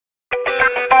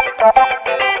Hey,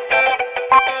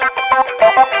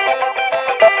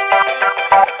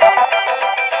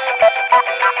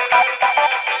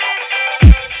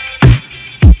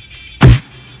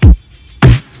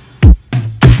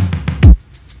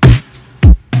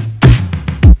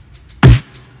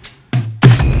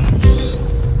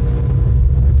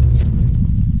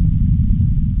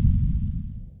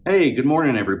 good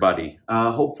morning, everybody.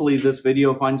 Hopefully this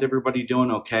video finds everybody doing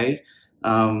okay.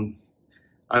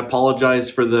 I apologize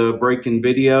for the break in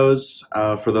videos.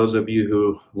 For those of you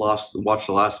who watched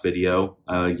the last video,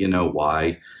 you know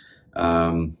why.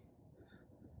 Yeah,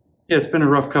 it's been a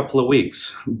rough couple of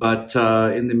weeks, but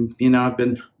I've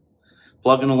been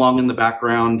plugging along in the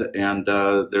background, and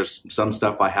there's some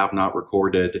stuff I have not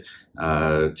recorded.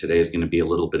 Today is going to be a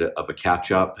little bit of a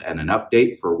catch-up and an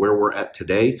update for where we're at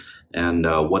today and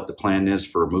what the plan is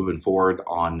for moving forward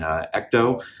on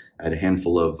Ecto. I had a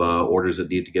handful of orders that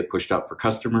need to get pushed out for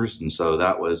customers, and so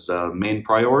that was main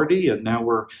priority, and now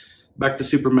we're back to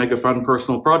super mega fun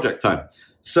personal project time.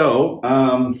 So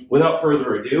without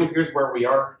further ado, here's where we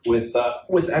are with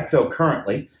Ecto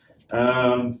currently.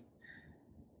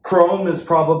 Chrome is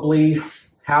probably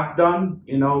half done.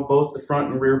 You know, both the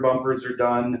front and rear bumpers are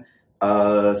done.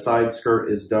 Side skirt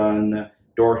is done.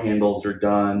 Door handles are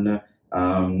done.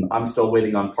 I'm still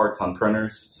waiting on parts on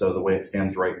printers. So the way it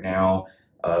stands right now,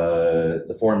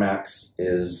 the 4Max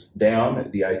is down.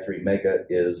 The i3 Mega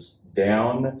is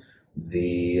down.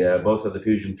 Both of the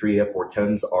Fusion 3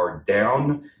 F410s are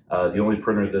down. The only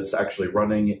printer that's actually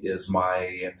running is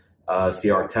my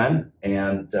CR10,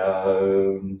 and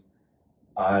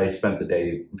I spent the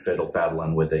day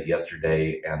fiddle-faddling with it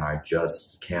yesterday, and I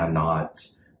just cannot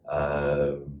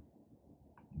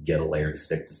get a layer to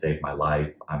stick to save my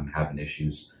life. I'm having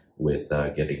issues with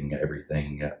getting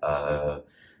everything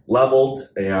leveled,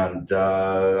 and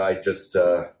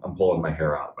I'm pulling my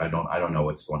hair out. I don't know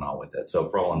what's going on with it. So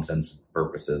for all intents and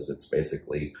purposes, it's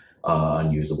basically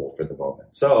unusable for the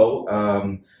moment.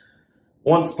 So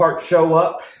once parts show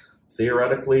up,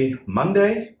 theoretically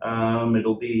Monday,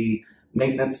 it'll be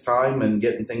maintenance time and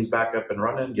getting things back up and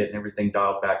running, getting everything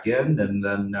dialed back in, and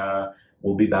then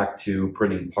we'll be back to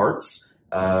printing parts.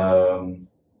 I'm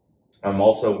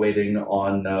also waiting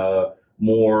on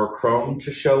more Chrome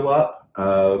to show up.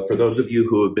 For those of you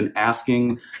who have been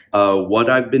asking what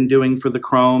I've been doing for the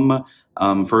Chrome,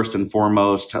 first and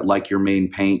foremost, like your main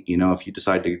paint, you know, if you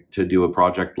decide to do a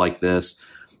project like this,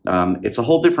 it's a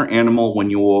whole different animal when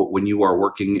you are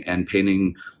working and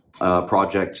painting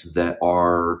projects that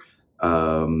are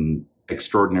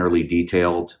extraordinarily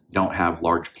detailed, don't have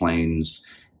large planes,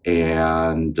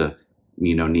 and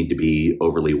need to be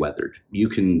overly weathered. You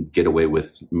can get away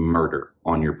with murder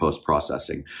on your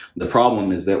post-processing. The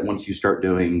problem is that once you start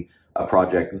doing a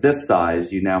project this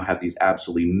size, you now have these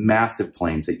absolutely massive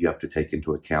planes that you have to take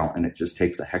into account, and it just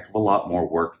takes a heck of a lot more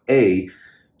work, A,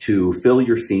 to fill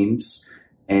your seams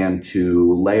and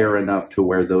to layer enough to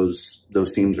where those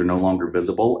seams are no longer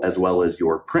visible, as well as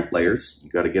your print layers. You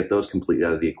got to get those completely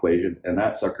out of the equation, and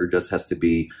that sucker just has to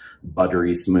be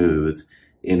buttery smooth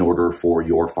in order for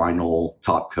your final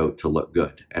top coat to look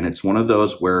good. And it's one of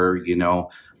those where, you know,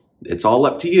 it's all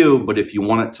up to you, but if you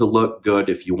want it to look good,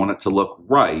 if you want it to look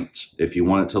right, if you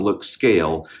want it to look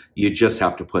scale, you just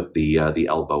have to put the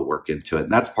elbow work into it.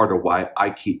 And that's part of why I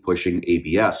keep pushing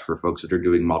ABS for folks that are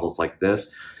doing models like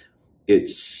this.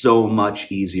 It's so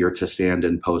much easier to sand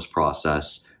and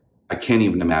post-process. I can't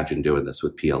even imagine doing this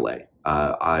with PLA.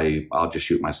 I'll just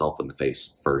shoot myself in the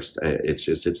face first.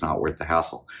 It's not worth the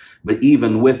hassle. But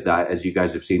even with that, as you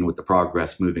guys have seen with the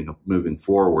progress moving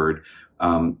forward,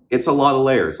 it's a lot of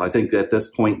layers. I think at this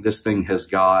point, this thing has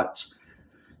got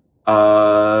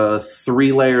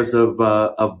 3 layers of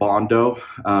Bondo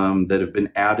that have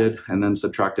been added and then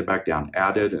subtracted back down,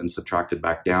 added and subtracted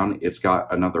back down. It's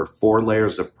got another 4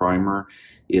 layers of primer.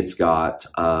 It's got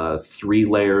 3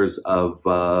 layers of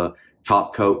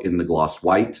top coat in the gloss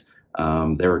white.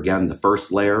 There again, the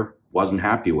first layer, wasn't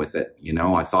happy with it. You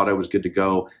know, I thought I was good to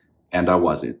go, and I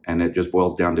wasn't. And it just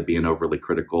boils down to being overly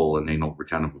critical and anal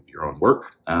retentive of your own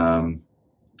work.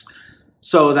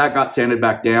 So that got sanded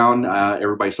back down.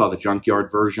 Everybody saw the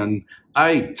junkyard version.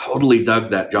 I totally dug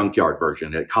that junkyard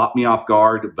version. It caught me off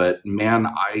guard, but man,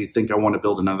 I think I want to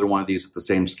build another one of these at the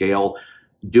same scale.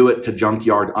 Do it to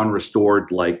junkyard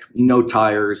unrestored, like no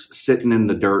tires, sitting in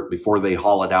the dirt before they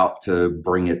haul it out to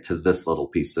bring it to this little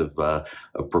piece of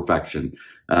perfection.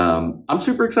 I'm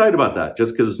super excited about that,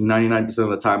 just because 99% of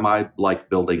the time I like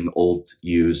building old,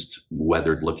 used,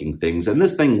 weathered looking things. And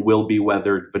this thing will be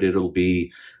weathered, but it'll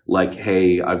be like,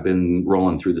 hey, I've been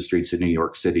rolling through the streets of New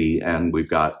York City and we've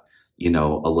got, you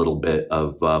know, a little bit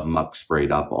of muck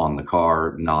sprayed up on the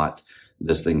car, not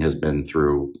this thing has been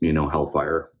through,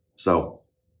 hellfire. So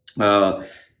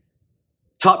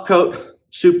top coat,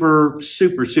 super,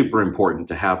 super, super important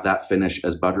to have that finish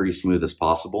as buttery smooth as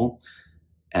possible.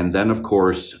 And then, of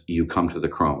course, you come to the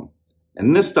chrome.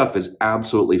 And this stuff is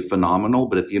absolutely phenomenal,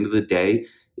 but at the end of the day,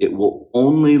 it will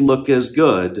only look as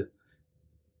good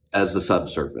as the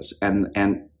subsurface. And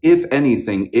if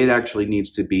anything, it actually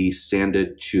needs to be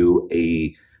sanded to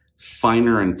a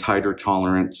finer and tighter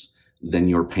tolerance than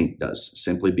your paint does,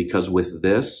 simply because with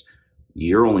this,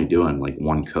 you're only doing like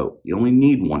one coat. You only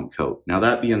need one coat. Now,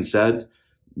 that being said,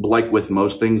 like with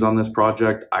most things on this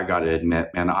project, I got to admit,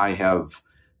 man, I have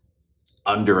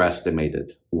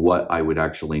underestimated what I would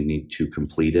actually need to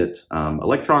complete it.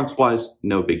 Electronics wise,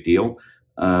 no big deal.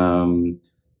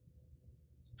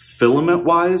 Filament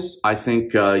wise, I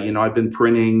think, I've been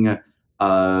printing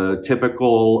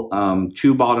typical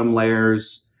 2 bottom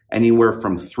layers, anywhere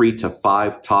from 3 to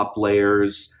 5 top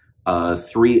layers,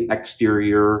 3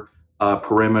 exterior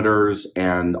perimeters,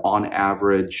 and on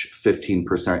average 15%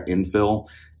 infill.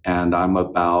 And I'm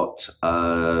about,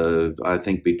 I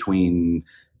think, between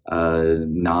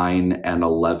 9 and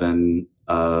 11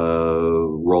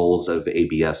 rolls of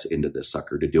ABS into this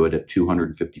sucker to do it at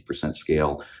 250%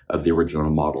 scale of the original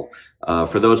model.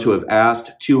 For those who have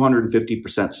asked,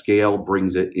 250% scale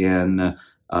brings it in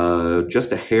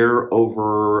just a hair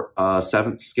over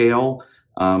 7th scale,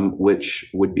 which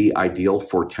would be ideal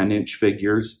for 10-inch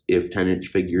figures. If 10-inch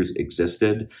figures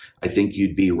existed, I think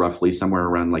you'd be roughly somewhere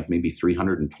around like maybe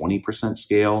 320%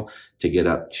 scale to get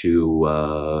up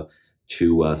to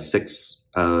 6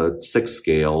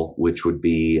 scale, which would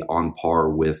be on par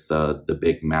with the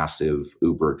big, massive,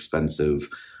 uber expensive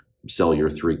sell your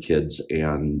 3 kids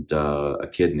and a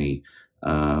kidney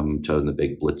to the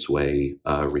big Blitzway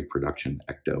reproduction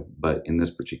Ecto. But in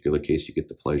this particular case, you get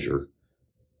the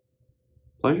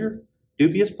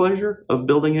dubious pleasure of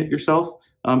building it yourself.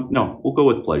 No, we'll go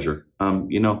with pleasure.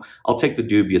 I'll take the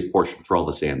dubious portion for all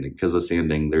the sanding, because the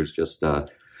sanding, there's just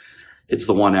it's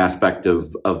the one aspect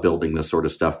of building this sort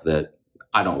of stuff that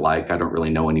I don't like. I don't really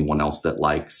know anyone else that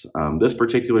likes. This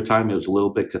particular time, it was a little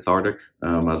bit cathartic.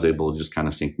 I was able to just kind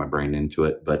of sink my brain into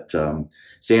it. But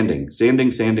sanding,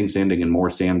 and more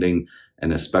sanding,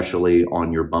 and especially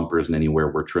on your bumpers and anywhere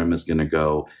where trim is going to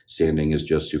go, sanding is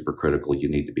just super critical. You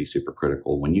need to be super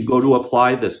critical. When you go to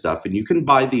apply this stuff, and you can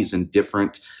buy these in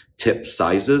different tip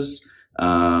sizes,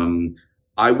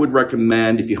 I would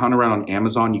recommend, if you hunt around on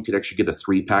Amazon, you could actually get a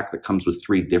 3-pack that comes with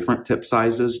 3 different tip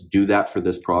sizes. Do that for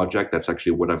this project. That's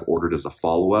actually what I've ordered as a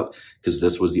follow-up, because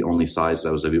this was the only size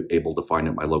I was able to find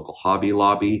at my local Hobby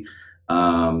Lobby,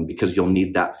 because you'll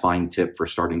need that fine tip for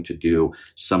starting to do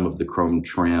some of the chrome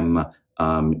trim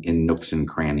in nooks and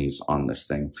crannies on this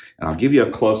thing. And I'll give you a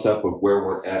close-up of where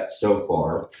we're at so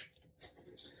far.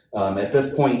 At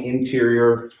this point,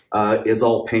 interior is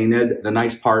all painted. The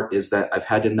nice part is that I've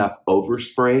had enough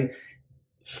overspray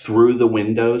through the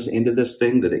windows into this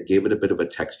thing that it gave it a bit of a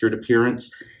textured appearance.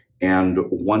 And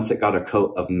once it got a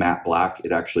coat of matte black,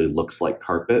 it actually looks like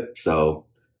carpet. So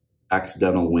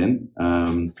accidental win.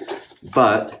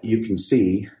 But you can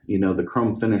see, the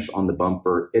chrome finish on the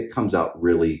bumper, it comes out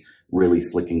really, really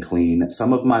slick and clean.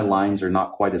 Some of my lines are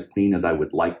not quite as clean as I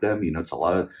would like them. It's a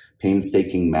lot of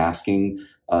painstaking masking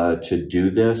to do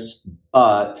this,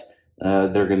 but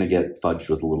they're going to get fudged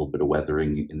with a little bit of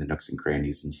weathering in the nooks and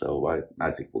crannies, and so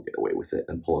I think we'll get away with it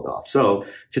and pull it off. So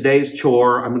today's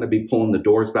chore, I'm going to be pulling the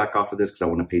doors back off of this because I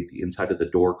want to paint the inside of the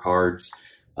door cards.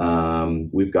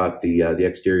 We've got the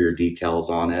exterior decals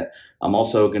on it. I'm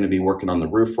also going to be working on the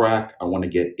roof rack. I want to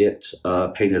get it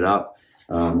painted up.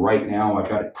 Right now I've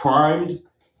got it primed,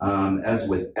 as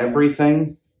with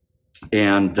everything,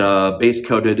 and base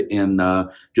coated in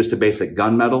just a basic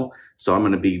gunmetal. So I'm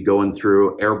going to be going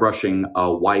through airbrushing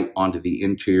white onto the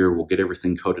interior. We'll get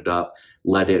everything coated up,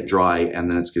 let it dry,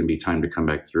 and then it's going to be time to come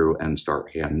back through and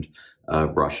start hand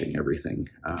brushing everything.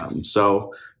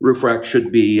 So roof rack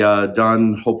should be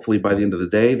done hopefully by the end of the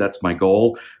day. That's my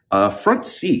goal. Front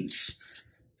seats.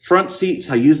 I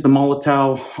use the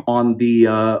Molotow on the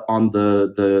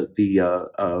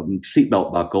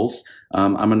seatbelt buckles.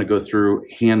 I'm going to go through,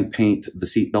 hand paint the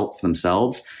seatbelts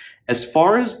themselves. As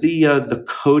far as the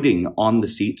coating on the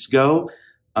seats go,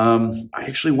 I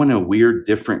actually went a weird,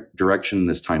 different direction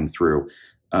this time through.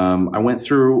 I went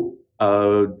through,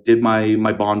 did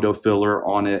my Bondo filler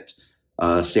on it,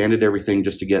 sanded everything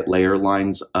just to get layer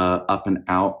lines up and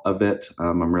out of it.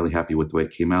 I'm really happy with the way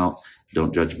it came out.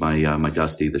 Don't judge my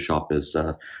Dusty. The shop is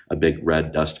a big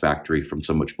red dust factory from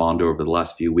so much Bondo over the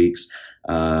last few weeks.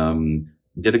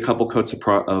 Did a couple coats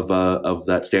of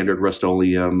that standard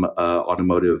Rust-Oleum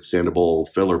automotive sandable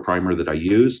filler primer that I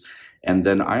use. And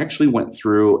then I actually went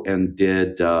through and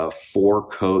did 4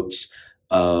 coats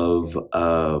of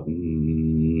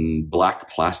black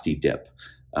plasti dip,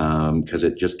 because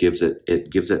it just gives it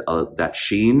that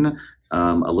sheen,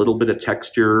 a little bit of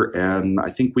texture, and I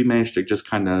think we managed to just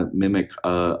kind of mimic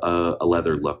a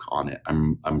leather look on it.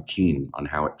 I'm keen on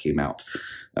how it came out.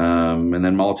 And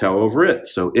then Molotov over it,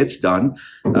 so it's done.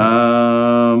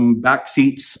 Back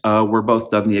seats were both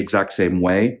done the exact same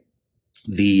way.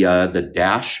 The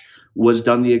dash was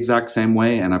done the exact same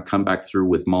way, and I've come back through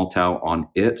with Molotov on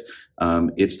it.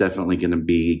 It's definitely going to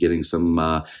be getting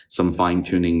some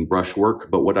fine-tuning brushwork,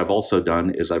 but what I've also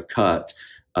done is I've cut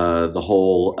the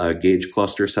whole gauge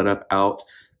cluster setup out,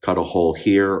 cut a hole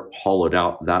here, hollowed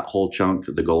out that whole chunk.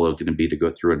 The goal is going to be to go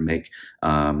through and make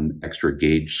extra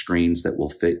gauge screens that will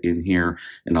fit in here,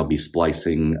 and I'll be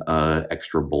splicing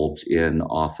extra bulbs in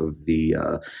off of the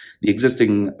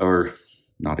existing, or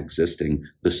not existing,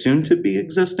 the soon-to-be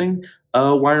existing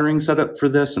wiring setup for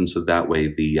this, and so that way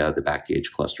the back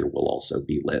gauge cluster will also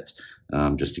be lit,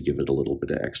 just to give it a little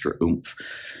bit of extra oomph.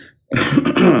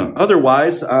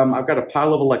 Otherwise, I've got a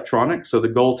pile of electronics, so the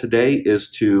goal today is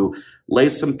to lay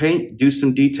some paint, do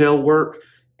some detail work,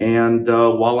 and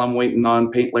while I'm waiting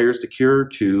on paint layers to cure,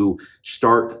 to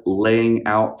start laying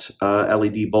out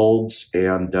LED bulbs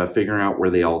and figuring out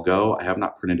where they all go. I have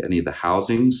not printed any of the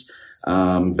housings.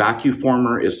 Vacuum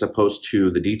former is supposed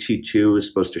to, the DT2 is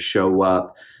supposed to show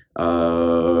up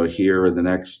here in the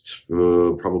next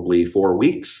probably 4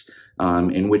 weeks,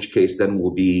 in which case then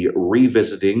we'll be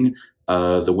revisiting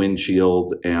the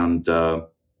windshield and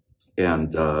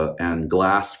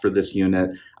glass for this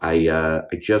unit. I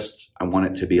want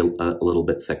it to be a little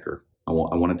bit thicker. I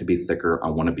want it to be thicker. I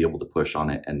want to be able to push on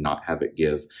it and not have it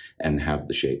give and have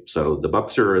the shape. So the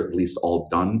bucks are at least all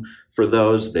done for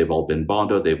those. They've all been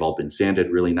Bondo. They've all been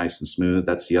sanded really nice and smooth.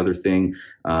 That's the other thing.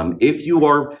 If you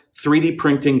are 3D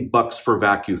printing bucks for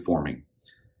vacuum forming,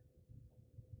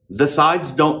 the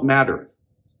sides don't matter.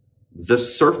 The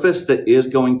surface that is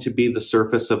going to be the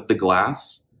surface of the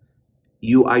glass,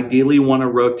 you ideally want to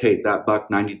rotate that buck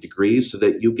 90 degrees so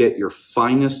that you get your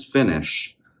finest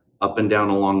finish up and down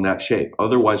along that shape.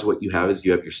 Otherwise, what you have is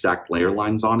you have your stacked layer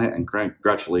lines on it, and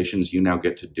congratulations, you now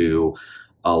get to do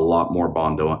a lot more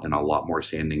Bondo and a lot more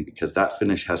sanding, because that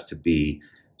finish has to be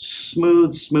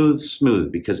smooth, smooth,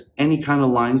 smooth, because any kind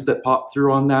of lines that pop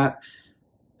through on that,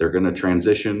 they're going to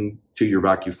transition to your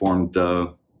vacuum formed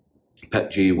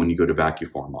PET G when you go to vacuum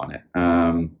form on it.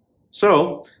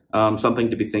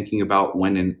 Something to be thinking about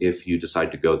when and if you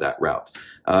decide to go that route.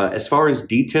 As far as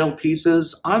detail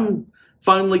pieces, I'm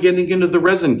finally getting into the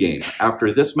resin game.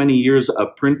 After this many years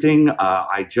of printing,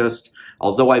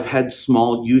 although I've had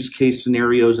small use case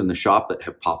scenarios in the shop that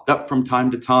have popped up from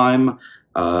time to time,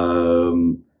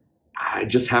 I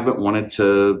just haven't wanted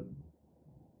to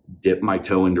dip my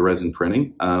toe into resin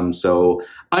printing. So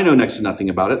I know next to nothing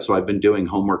about it, so I've been doing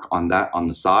homework on that on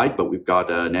the side, but we've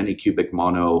got an Anycubic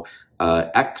Mono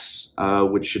X,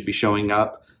 which should be showing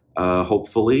up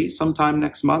hopefully sometime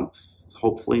next month.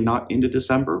 Hopefully not into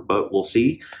December, but we'll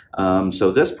see.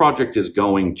 So this project is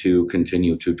going to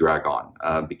continue to drag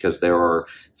on because there are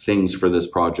things for this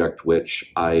project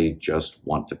which I just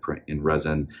want to print in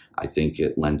resin. I think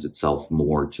it lends itself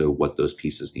more to what those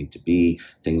pieces need to be.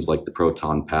 Things like the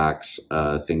proton packs,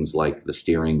 things like the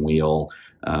steering wheel.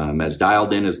 As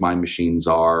dialed in as my machines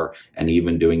are, and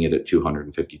even doing it at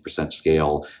 250%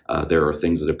 scale, there are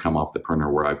things that have come off the printer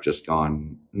where I've just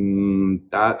gone,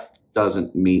 that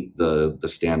doesn't meet the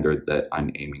standard that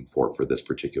I'm aiming for this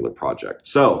particular project.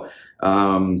 So,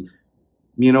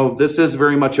 you know, this is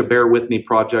very much a bear with me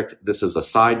project. This is a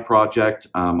side project.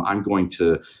 I'm going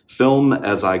to film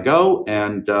as I go,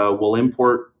 and we'll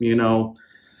import, you know,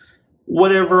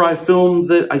 whatever I film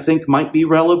that I think might be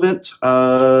relevant,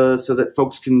 so that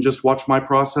folks can just watch my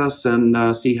process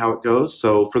and see how it goes.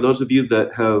 So for those of you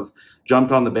that have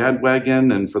jumped on the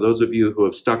bandwagon, and for those of you who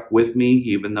have stuck with me,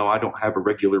 even though I don't have a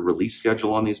regular release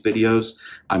schedule on these videos,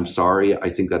 I'm sorry. I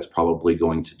think that's probably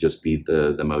going to just be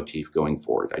the motif going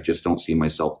forward. I just don't see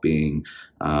myself being,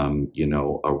 you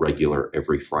know, a regular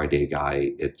every Friday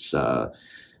guy. It's,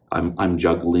 I'm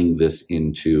juggling this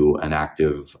into an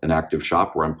active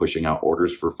shop where I'm pushing out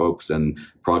orders for folks, and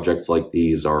projects like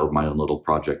these are my own little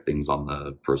project things on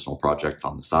the personal project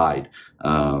on the side.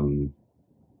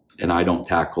 And I don't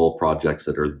tackle projects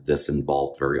that are this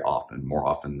involved very often. More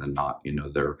often than not, you know,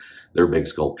 they're big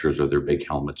sculptures, or they're big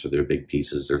helmets, or they're big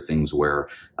pieces. They're things where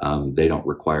they don't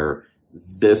require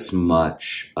this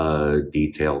much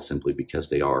detail simply because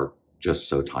they are just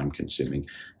so time consuming.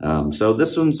 So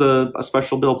this one's a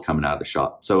special build coming out of the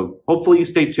shop. So hopefully you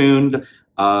stay tuned.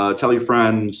 Tell your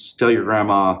friends, tell your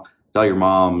grandma, tell your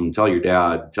mom, tell your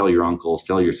dad, tell your uncles,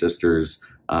 tell your sisters.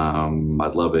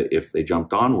 I'd love it if they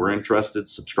jumped on, were interested,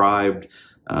 subscribed.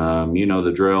 You know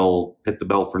the drill. Hit the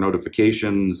bell for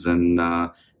notifications and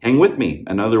hang with me.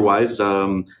 And otherwise,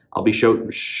 I'll be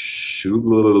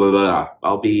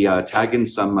tagging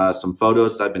some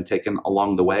photos that I've been taking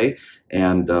along the way,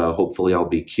 and hopefully I'll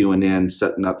be queuing in,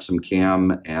 setting up some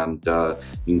cam, and you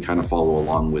can kind of follow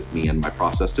along with me in my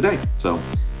process today. So,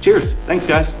 cheers! Thanks,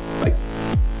 guys. Bye.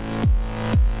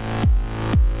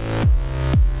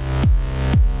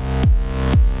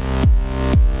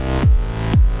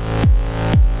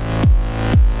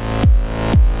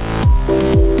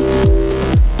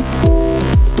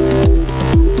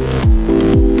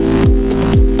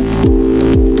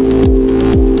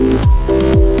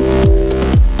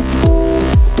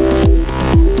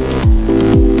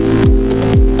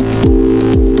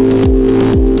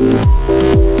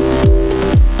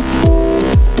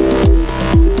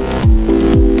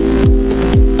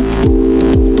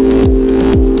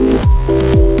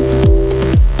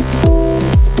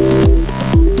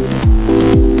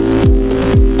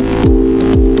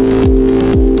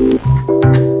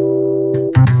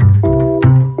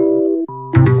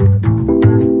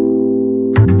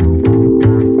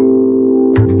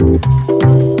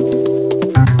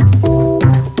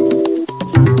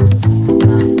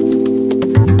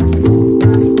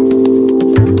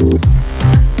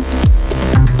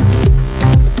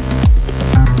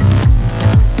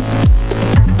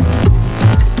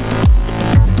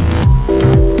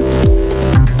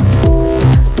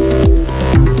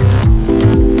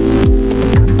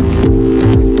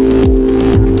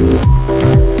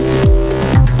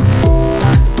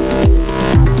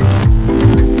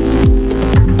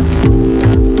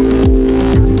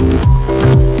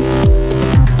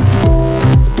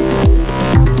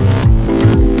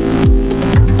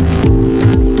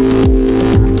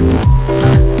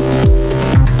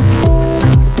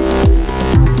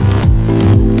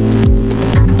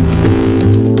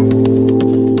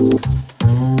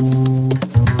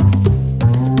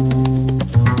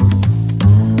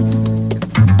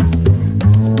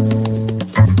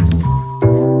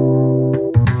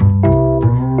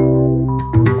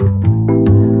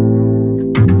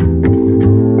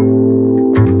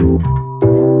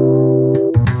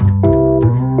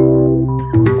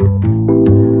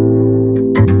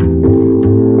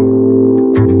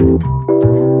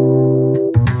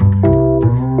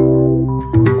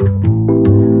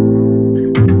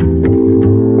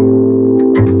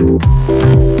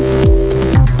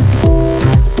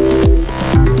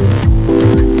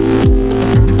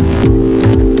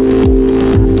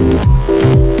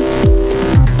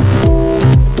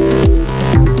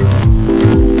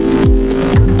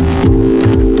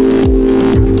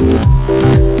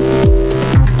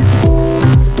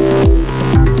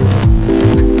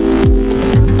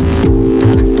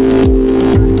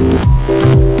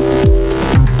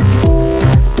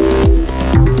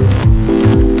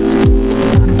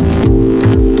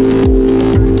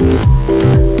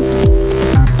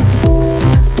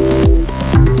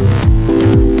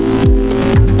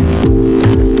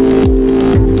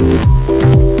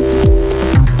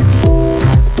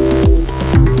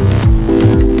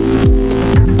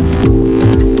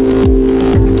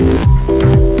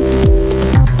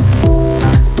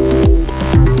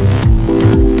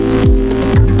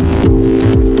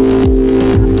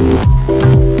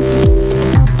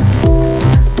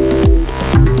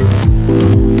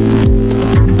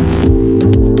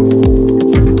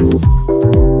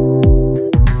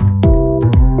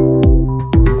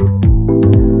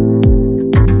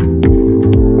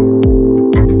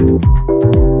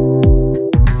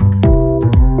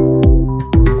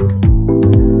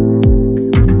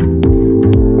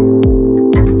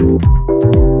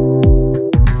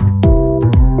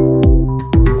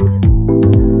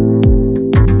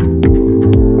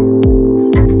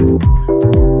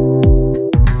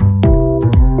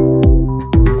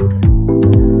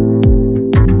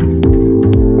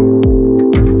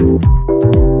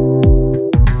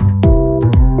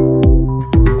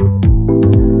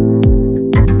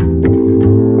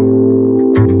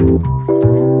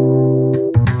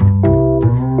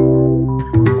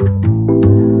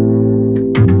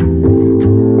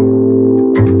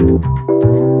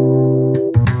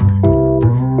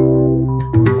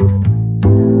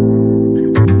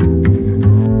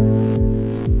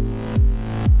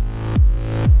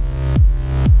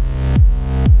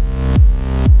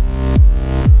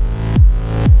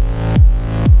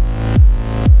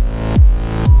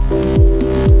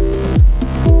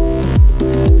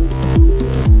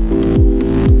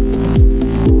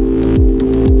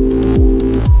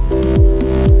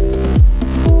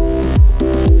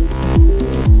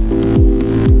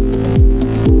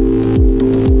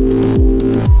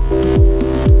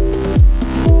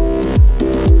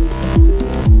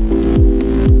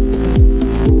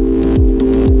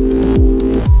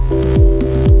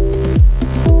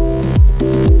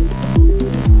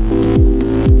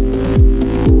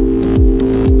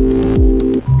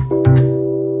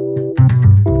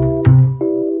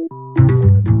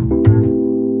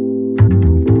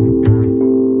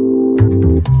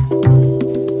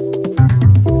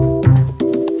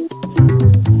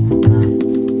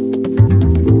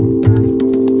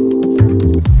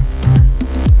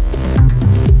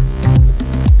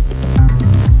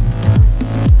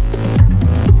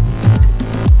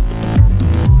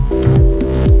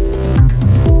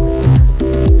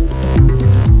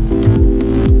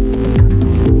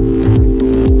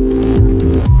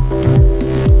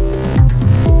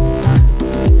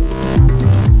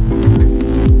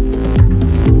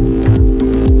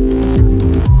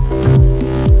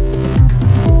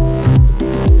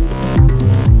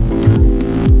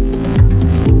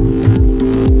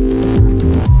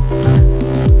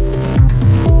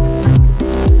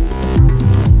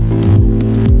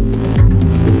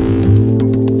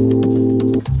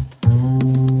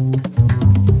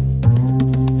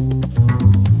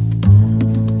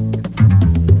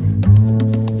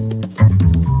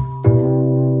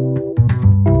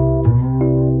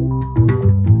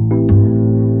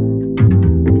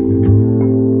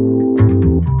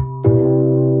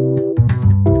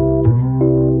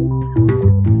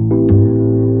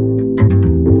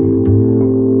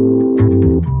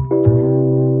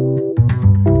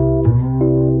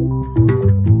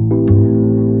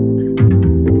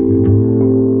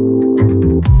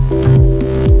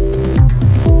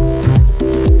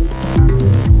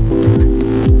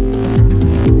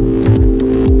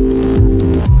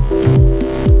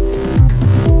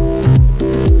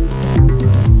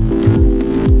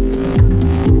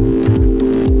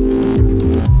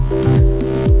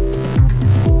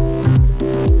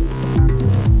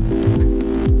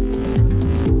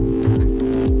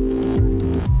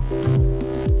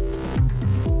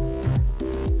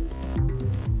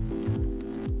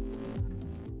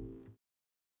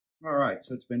 right,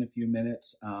 so it's been a few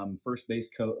minutes. First base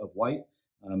coat of white.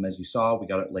 As you saw, we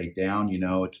got it laid down. You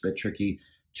know, it's a bit tricky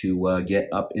to get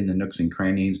up in the nooks and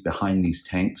crannies behind these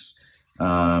tanks.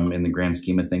 In the grand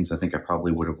scheme of things, I think I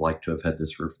probably would have liked to have had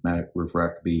this roof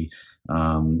rack be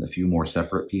a few more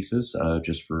separate pieces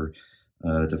just for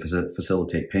to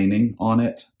facilitate painting on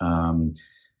it.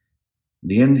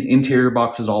 The interior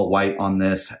box is all white on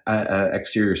this.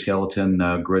 Exterior skeleton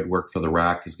grid work for the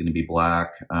rack is going to be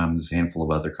black. There's a handful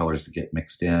of other colors to get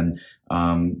mixed in.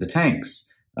 The tanks,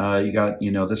 you got,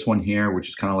 you know, this one here, which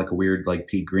is kind of like a weird like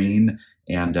pea green,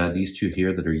 and these two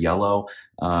here that are yellow.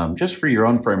 Just for your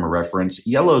own frame of reference,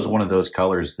 yellow is one of those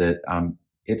colors that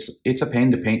it's a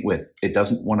pain to paint with. It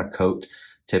doesn't want to coat.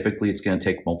 Typically, it's going to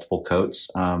take multiple coats.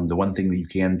 The one thing that you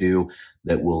can do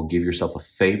that will give yourself a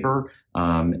favor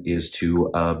is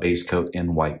to base coat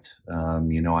in white.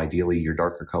 You know, ideally, your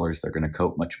darker colors, they're going to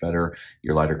coat much better.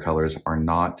 Your lighter colors are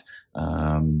not.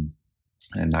 And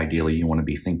ideally, you want to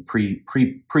be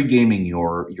pre-gaming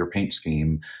your paint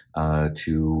scheme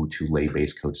to lay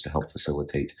base coats to help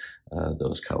facilitate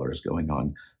those colors going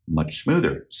on much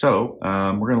smoother. So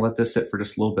we're going to let this sit for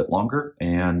just a little bit longer,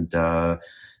 and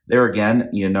there again,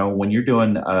 you know, when you're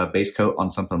doing a base coat on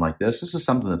something like this is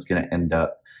something that's going to end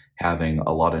up having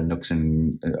a lot of nooks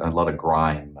and a lot of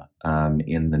grime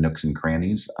in the nooks and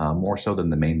crannies, more so than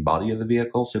the main body of the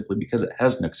vehicle, simply because it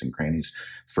has nooks and crannies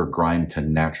for grime to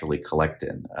naturally collect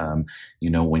in.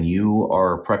 You know, when you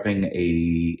are prepping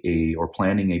or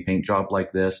planning a paint job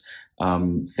like this,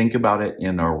 think about it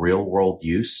in a real world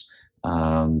use.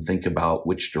 Think about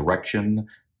which direction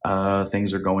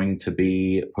things are going to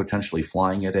be potentially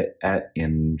flying at it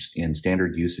in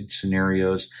standard usage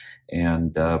scenarios,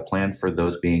 and plan for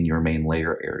those being your main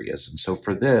layer areas. And so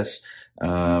for this,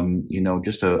 you know,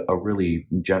 just a really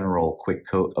general quick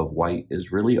coat of white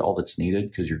is really all that's needed,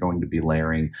 because you're going to be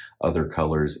layering other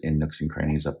colors in nooks and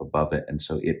crannies up above it. And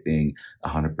so it being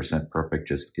 100% perfect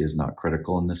just is not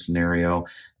critical in this scenario.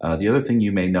 The other thing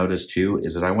you may notice too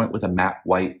is that I went with a matte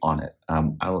white on it.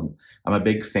 I'm a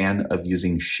big fan of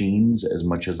using sheens as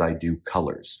much as I do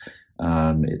colors.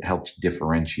 It helps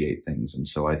differentiate things, and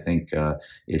so I think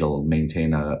it'll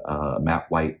maintain a matte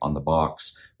white on the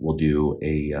box. We'll do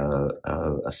a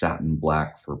satin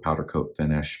black for powder coat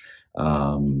finish,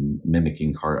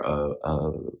 mimicking a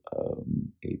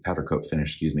powder coat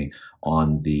finish, excuse me,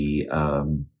 on the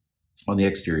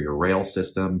exterior rail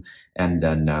system, and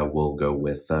then we'll go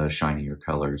with shinier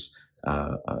colors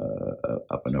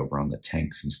up and over on the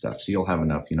tanks and stuff. So you'll have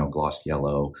enough, you know, gloss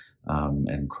yellow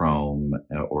and chrome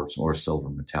or silver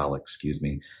metallic, excuse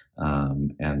me,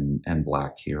 and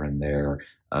black here and there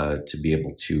to be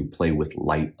able to play with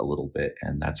light a little bit.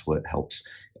 And that's what helps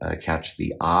catch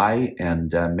the eye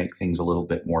and make things a little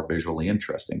bit more visually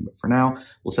interesting. But for now,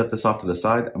 we'll set this off to the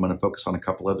side. I'm going to focus on a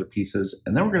couple other pieces,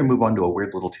 and then we're going to move on to a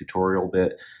weird little tutorial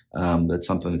bit. That's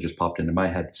something that just popped into my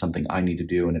head, something I need to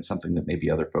do, and it's something that maybe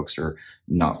other folks are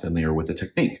not familiar with the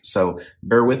technique. So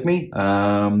bear with me.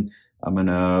 I'm going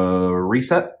to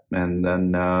reset, and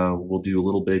then we'll do a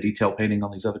little bit of detail painting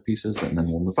on these other pieces, and then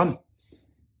we'll move on.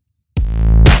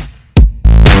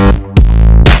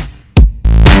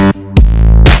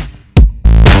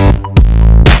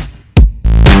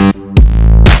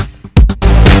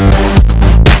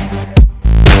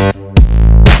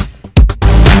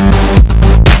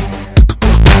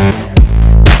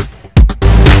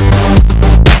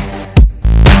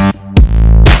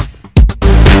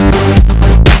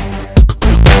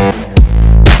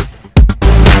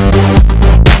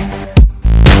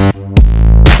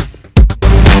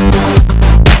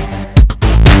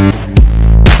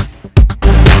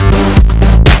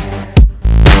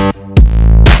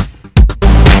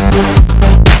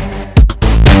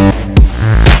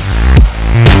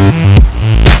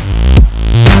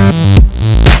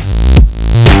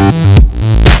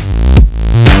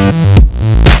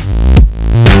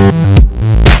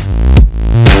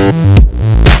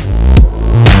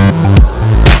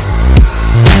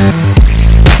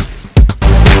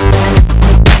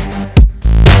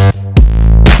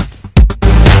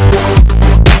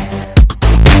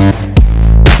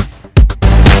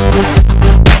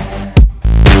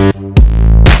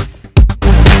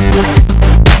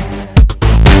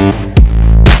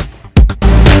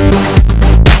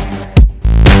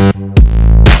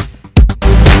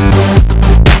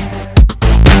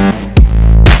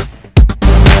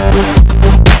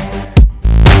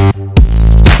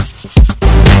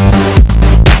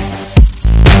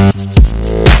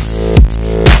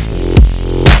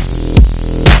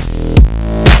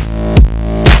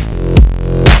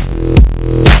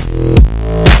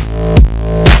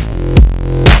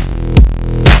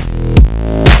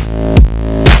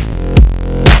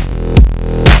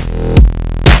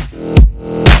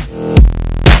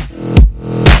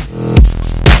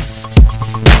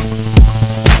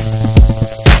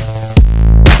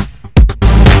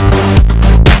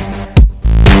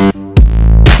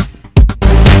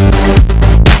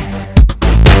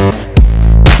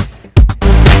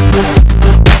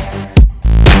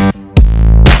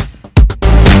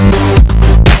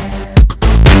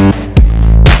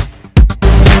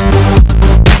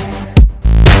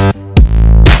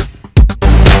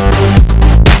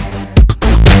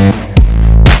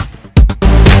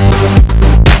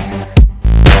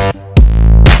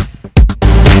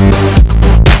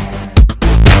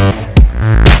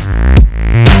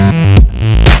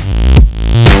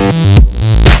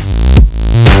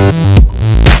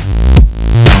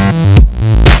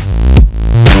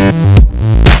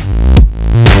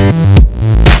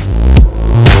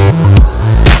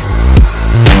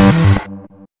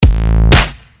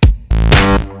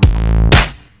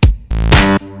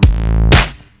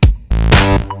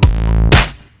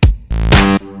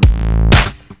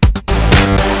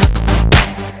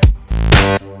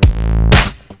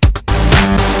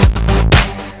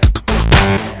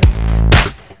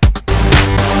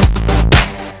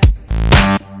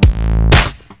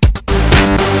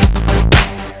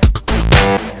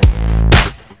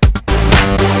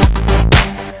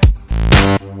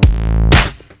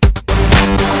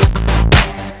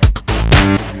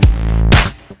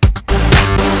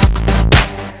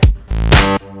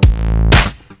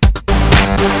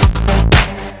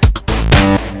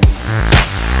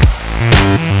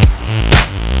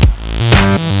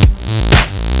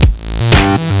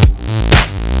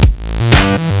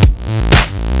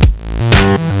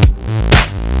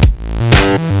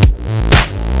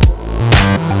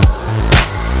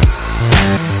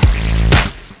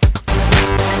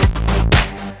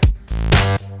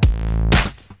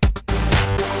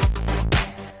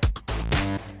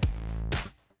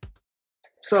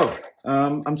 So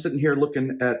I'm sitting here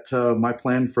looking at my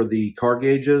plan for the car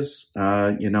gauges.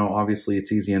 Obviously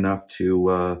it's easy enough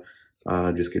to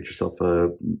just get yourself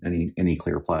any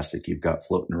clear plastic you've got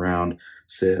floating around,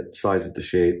 size it to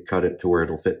shape, cut it to where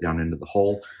it'll fit down into the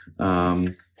hole.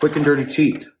 Quick and dirty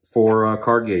cheat for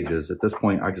car gauges. At this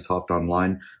point, I just hopped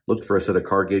online, looked for a set of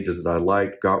car gauges that I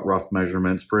liked, got rough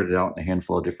measurements, printed out in a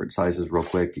handful of different sizes real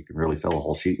quick. You can really fill a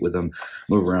whole sheet with them.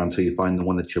 Move around until you find the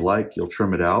one that you like. You'll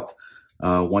trim it out.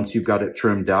 Once you've got it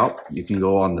trimmed out, you can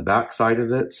go on the back side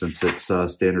of it. Since it's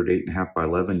standard 8.5 by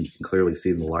 11, you can clearly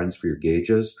see the lines for your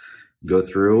gauges. Go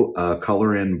through,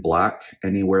 color in black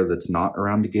anywhere that's not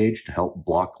around the gauge to help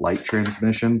block light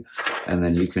transmission. And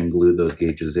then you can glue those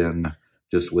gauges in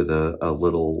just with a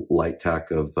little light tack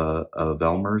of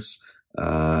Elmer's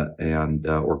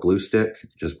or glue stick.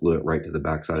 Just glue it right to the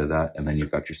back side of that. And then you've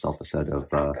got yourself a set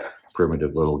of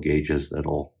primitive little gauges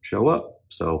that'll show up.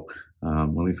 So let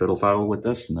me fiddle faddle with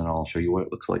this and then I'll show you what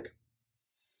it looks like.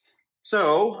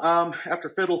 So after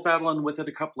fiddle faddling with it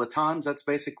a couple of times, that's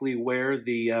basically where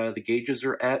the gauges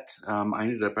are at. I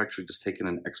ended up actually just taking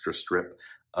an extra strip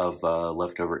of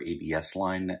leftover ABS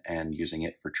line and using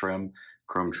it for trim,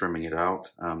 chrome trimming it out.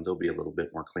 There'll be a little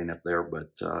bit more cleanup there, but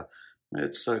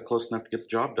it's close enough to get the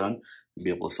job done. You'll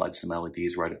be able to slide some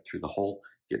LEDs right up through the hole,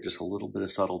 get just a little bit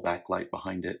of subtle backlight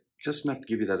behind it, just enough to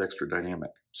give you that extra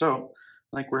dynamic. So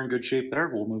I think we're in good shape there.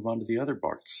 We'll move on to the other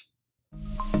parts.